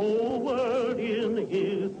got the whole world in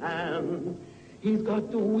his hands. He's got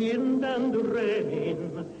the wind and the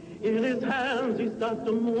rain in his hands. He's got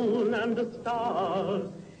the moon and the stars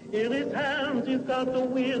in his hands. He's got the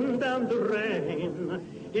wind and the rain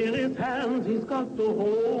in his hands. He's got the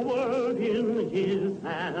whole world in his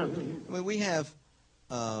hands. I mean, we have,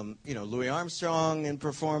 Louis Armstrong in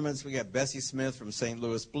performance. We got Bessie Smith from St.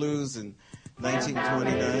 Louis Blues in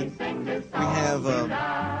 1929. We have,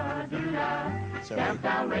 sorry,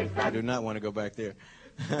 I do not want to go back there.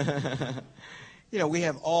 We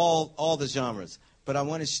have all the genres. But I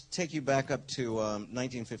want to take you back up to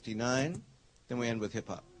 1959. Then we end with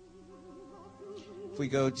hip-hop. If we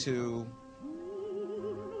go to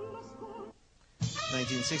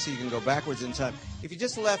 1960, you can go backwards in time. If you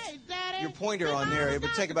just left your pointer on there, it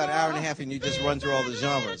would take about an hour and a half, and you just run through all the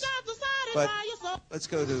genres. But let's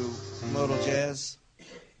go to modal jazz.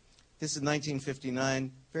 This is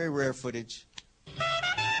 1959. Very rare footage.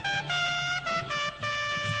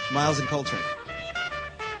 Miles and Coltrane.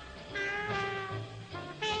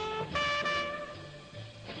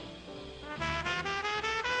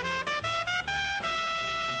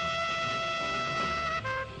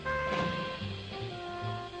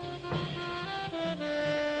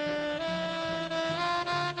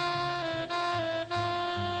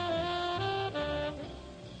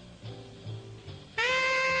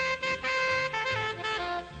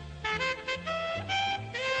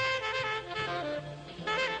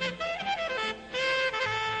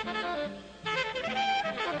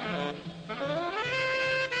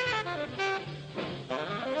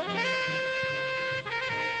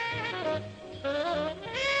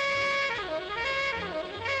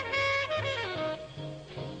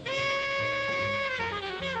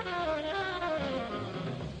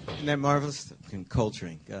 Isn't that marvelous?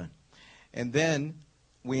 Coltrane, God. And then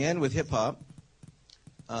we end with hip-hop.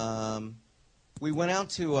 We went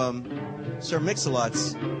out to Sir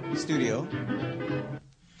Mix-a-Lot's studio.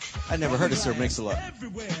 I'd never heard of Sir Mix-a-Lot.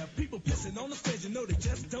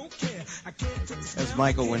 That's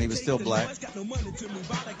Michael when he was still black.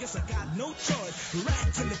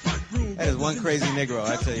 That is one crazy Negro,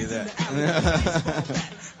 I tell you that.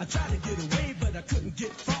 I tried to get away, but I couldn't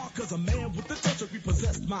get far because a man with the touch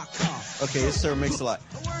repossessed my car. Okay, it's Sir Mix-a-Lot.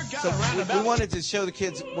 So we wanted to show the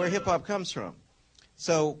kids where hip-hop comes from.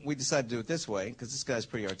 So we decided to do it this way because this guy's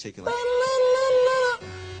pretty articulate.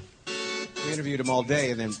 We interviewed him all day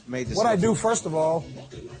and then made this. What I do, first of all,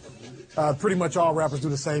 pretty much all rappers do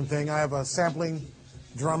the same thing. I have a sampling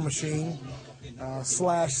drum machine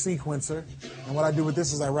slash sequencer. And what I do with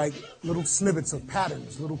this is I write little snippets of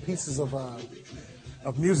patterns, little pieces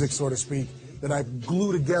of music, so to speak, that I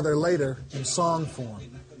glue together later in song form.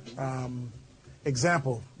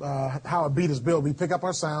 Example, how a beat is built. We pick up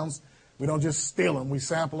our sounds. We don't just steal them. We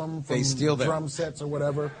sample them from drum sets or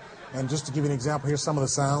whatever. And just to give you an example, here's some of the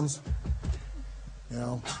sounds. You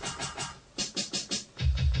know,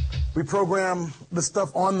 we program the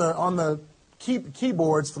stuff on the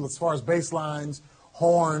keyboards for as far as bass lines,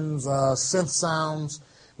 horns, synth sounds.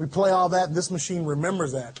 We play all that, and this machine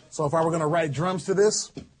remembers that. So if I were going to write drums to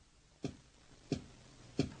this,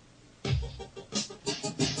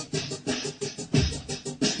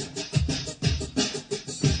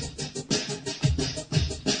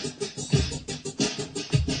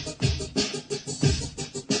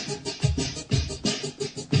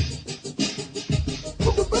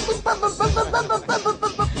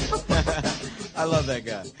 I love that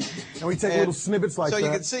guy. And we take little snippets like that. So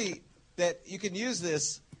you can see that you can use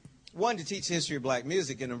this, one, to teach the history of black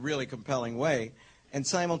music in a really compelling way, and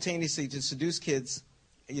simultaneously to seduce kids,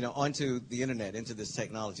 onto the internet, into this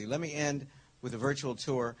technology. Let me end with a virtual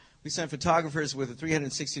tour. We sent photographers with a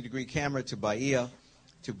 360-degree camera to Bahia,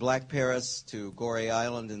 to Black Paris, to Gorée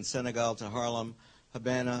Island in Senegal, to Harlem,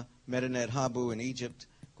 Havana, Medinet Habu in Egypt,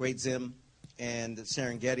 Great Zim, and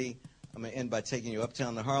Serengeti. I'm going to end by taking you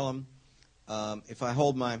uptown to Harlem. If I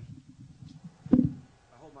hold my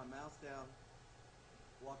mouse down,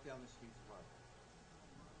 walk down the streets of Harlem.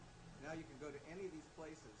 Now you can go to any of these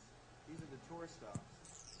places. These are the tour stops.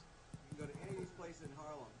 You can go to any of these places in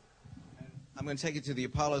Harlem. And I'm going to take you to the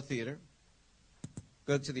Apollo Theater.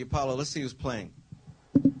 Go to the Apollo. Let's see who's playing.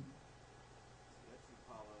 That's the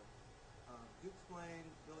Apollo. Duke's playing.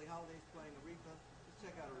 Billie Holiday's playing. Aretha. Let's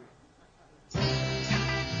check out Aretha.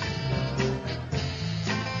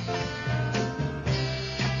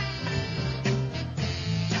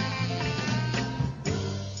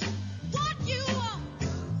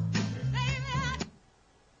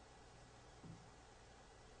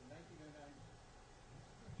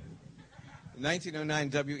 In 1909,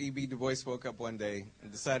 W.E.B. Du Bois woke up one day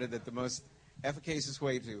and decided that the most efficacious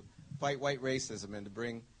way to fight white racism and to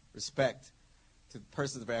bring respect to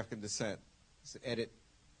persons of African descent is to edit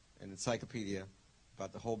an encyclopedia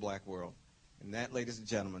about the whole black world. And that, ladies and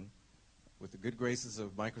gentlemen, with the good graces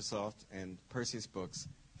of Microsoft and Perseus Books,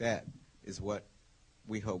 that is what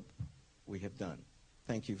we hope we have done.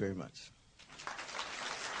 Thank you very much.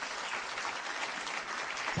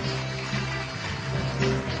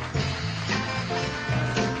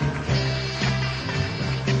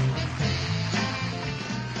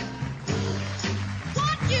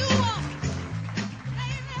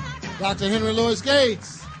 Dr. Henry Louis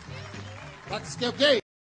Gates. Dr. Skip Gates.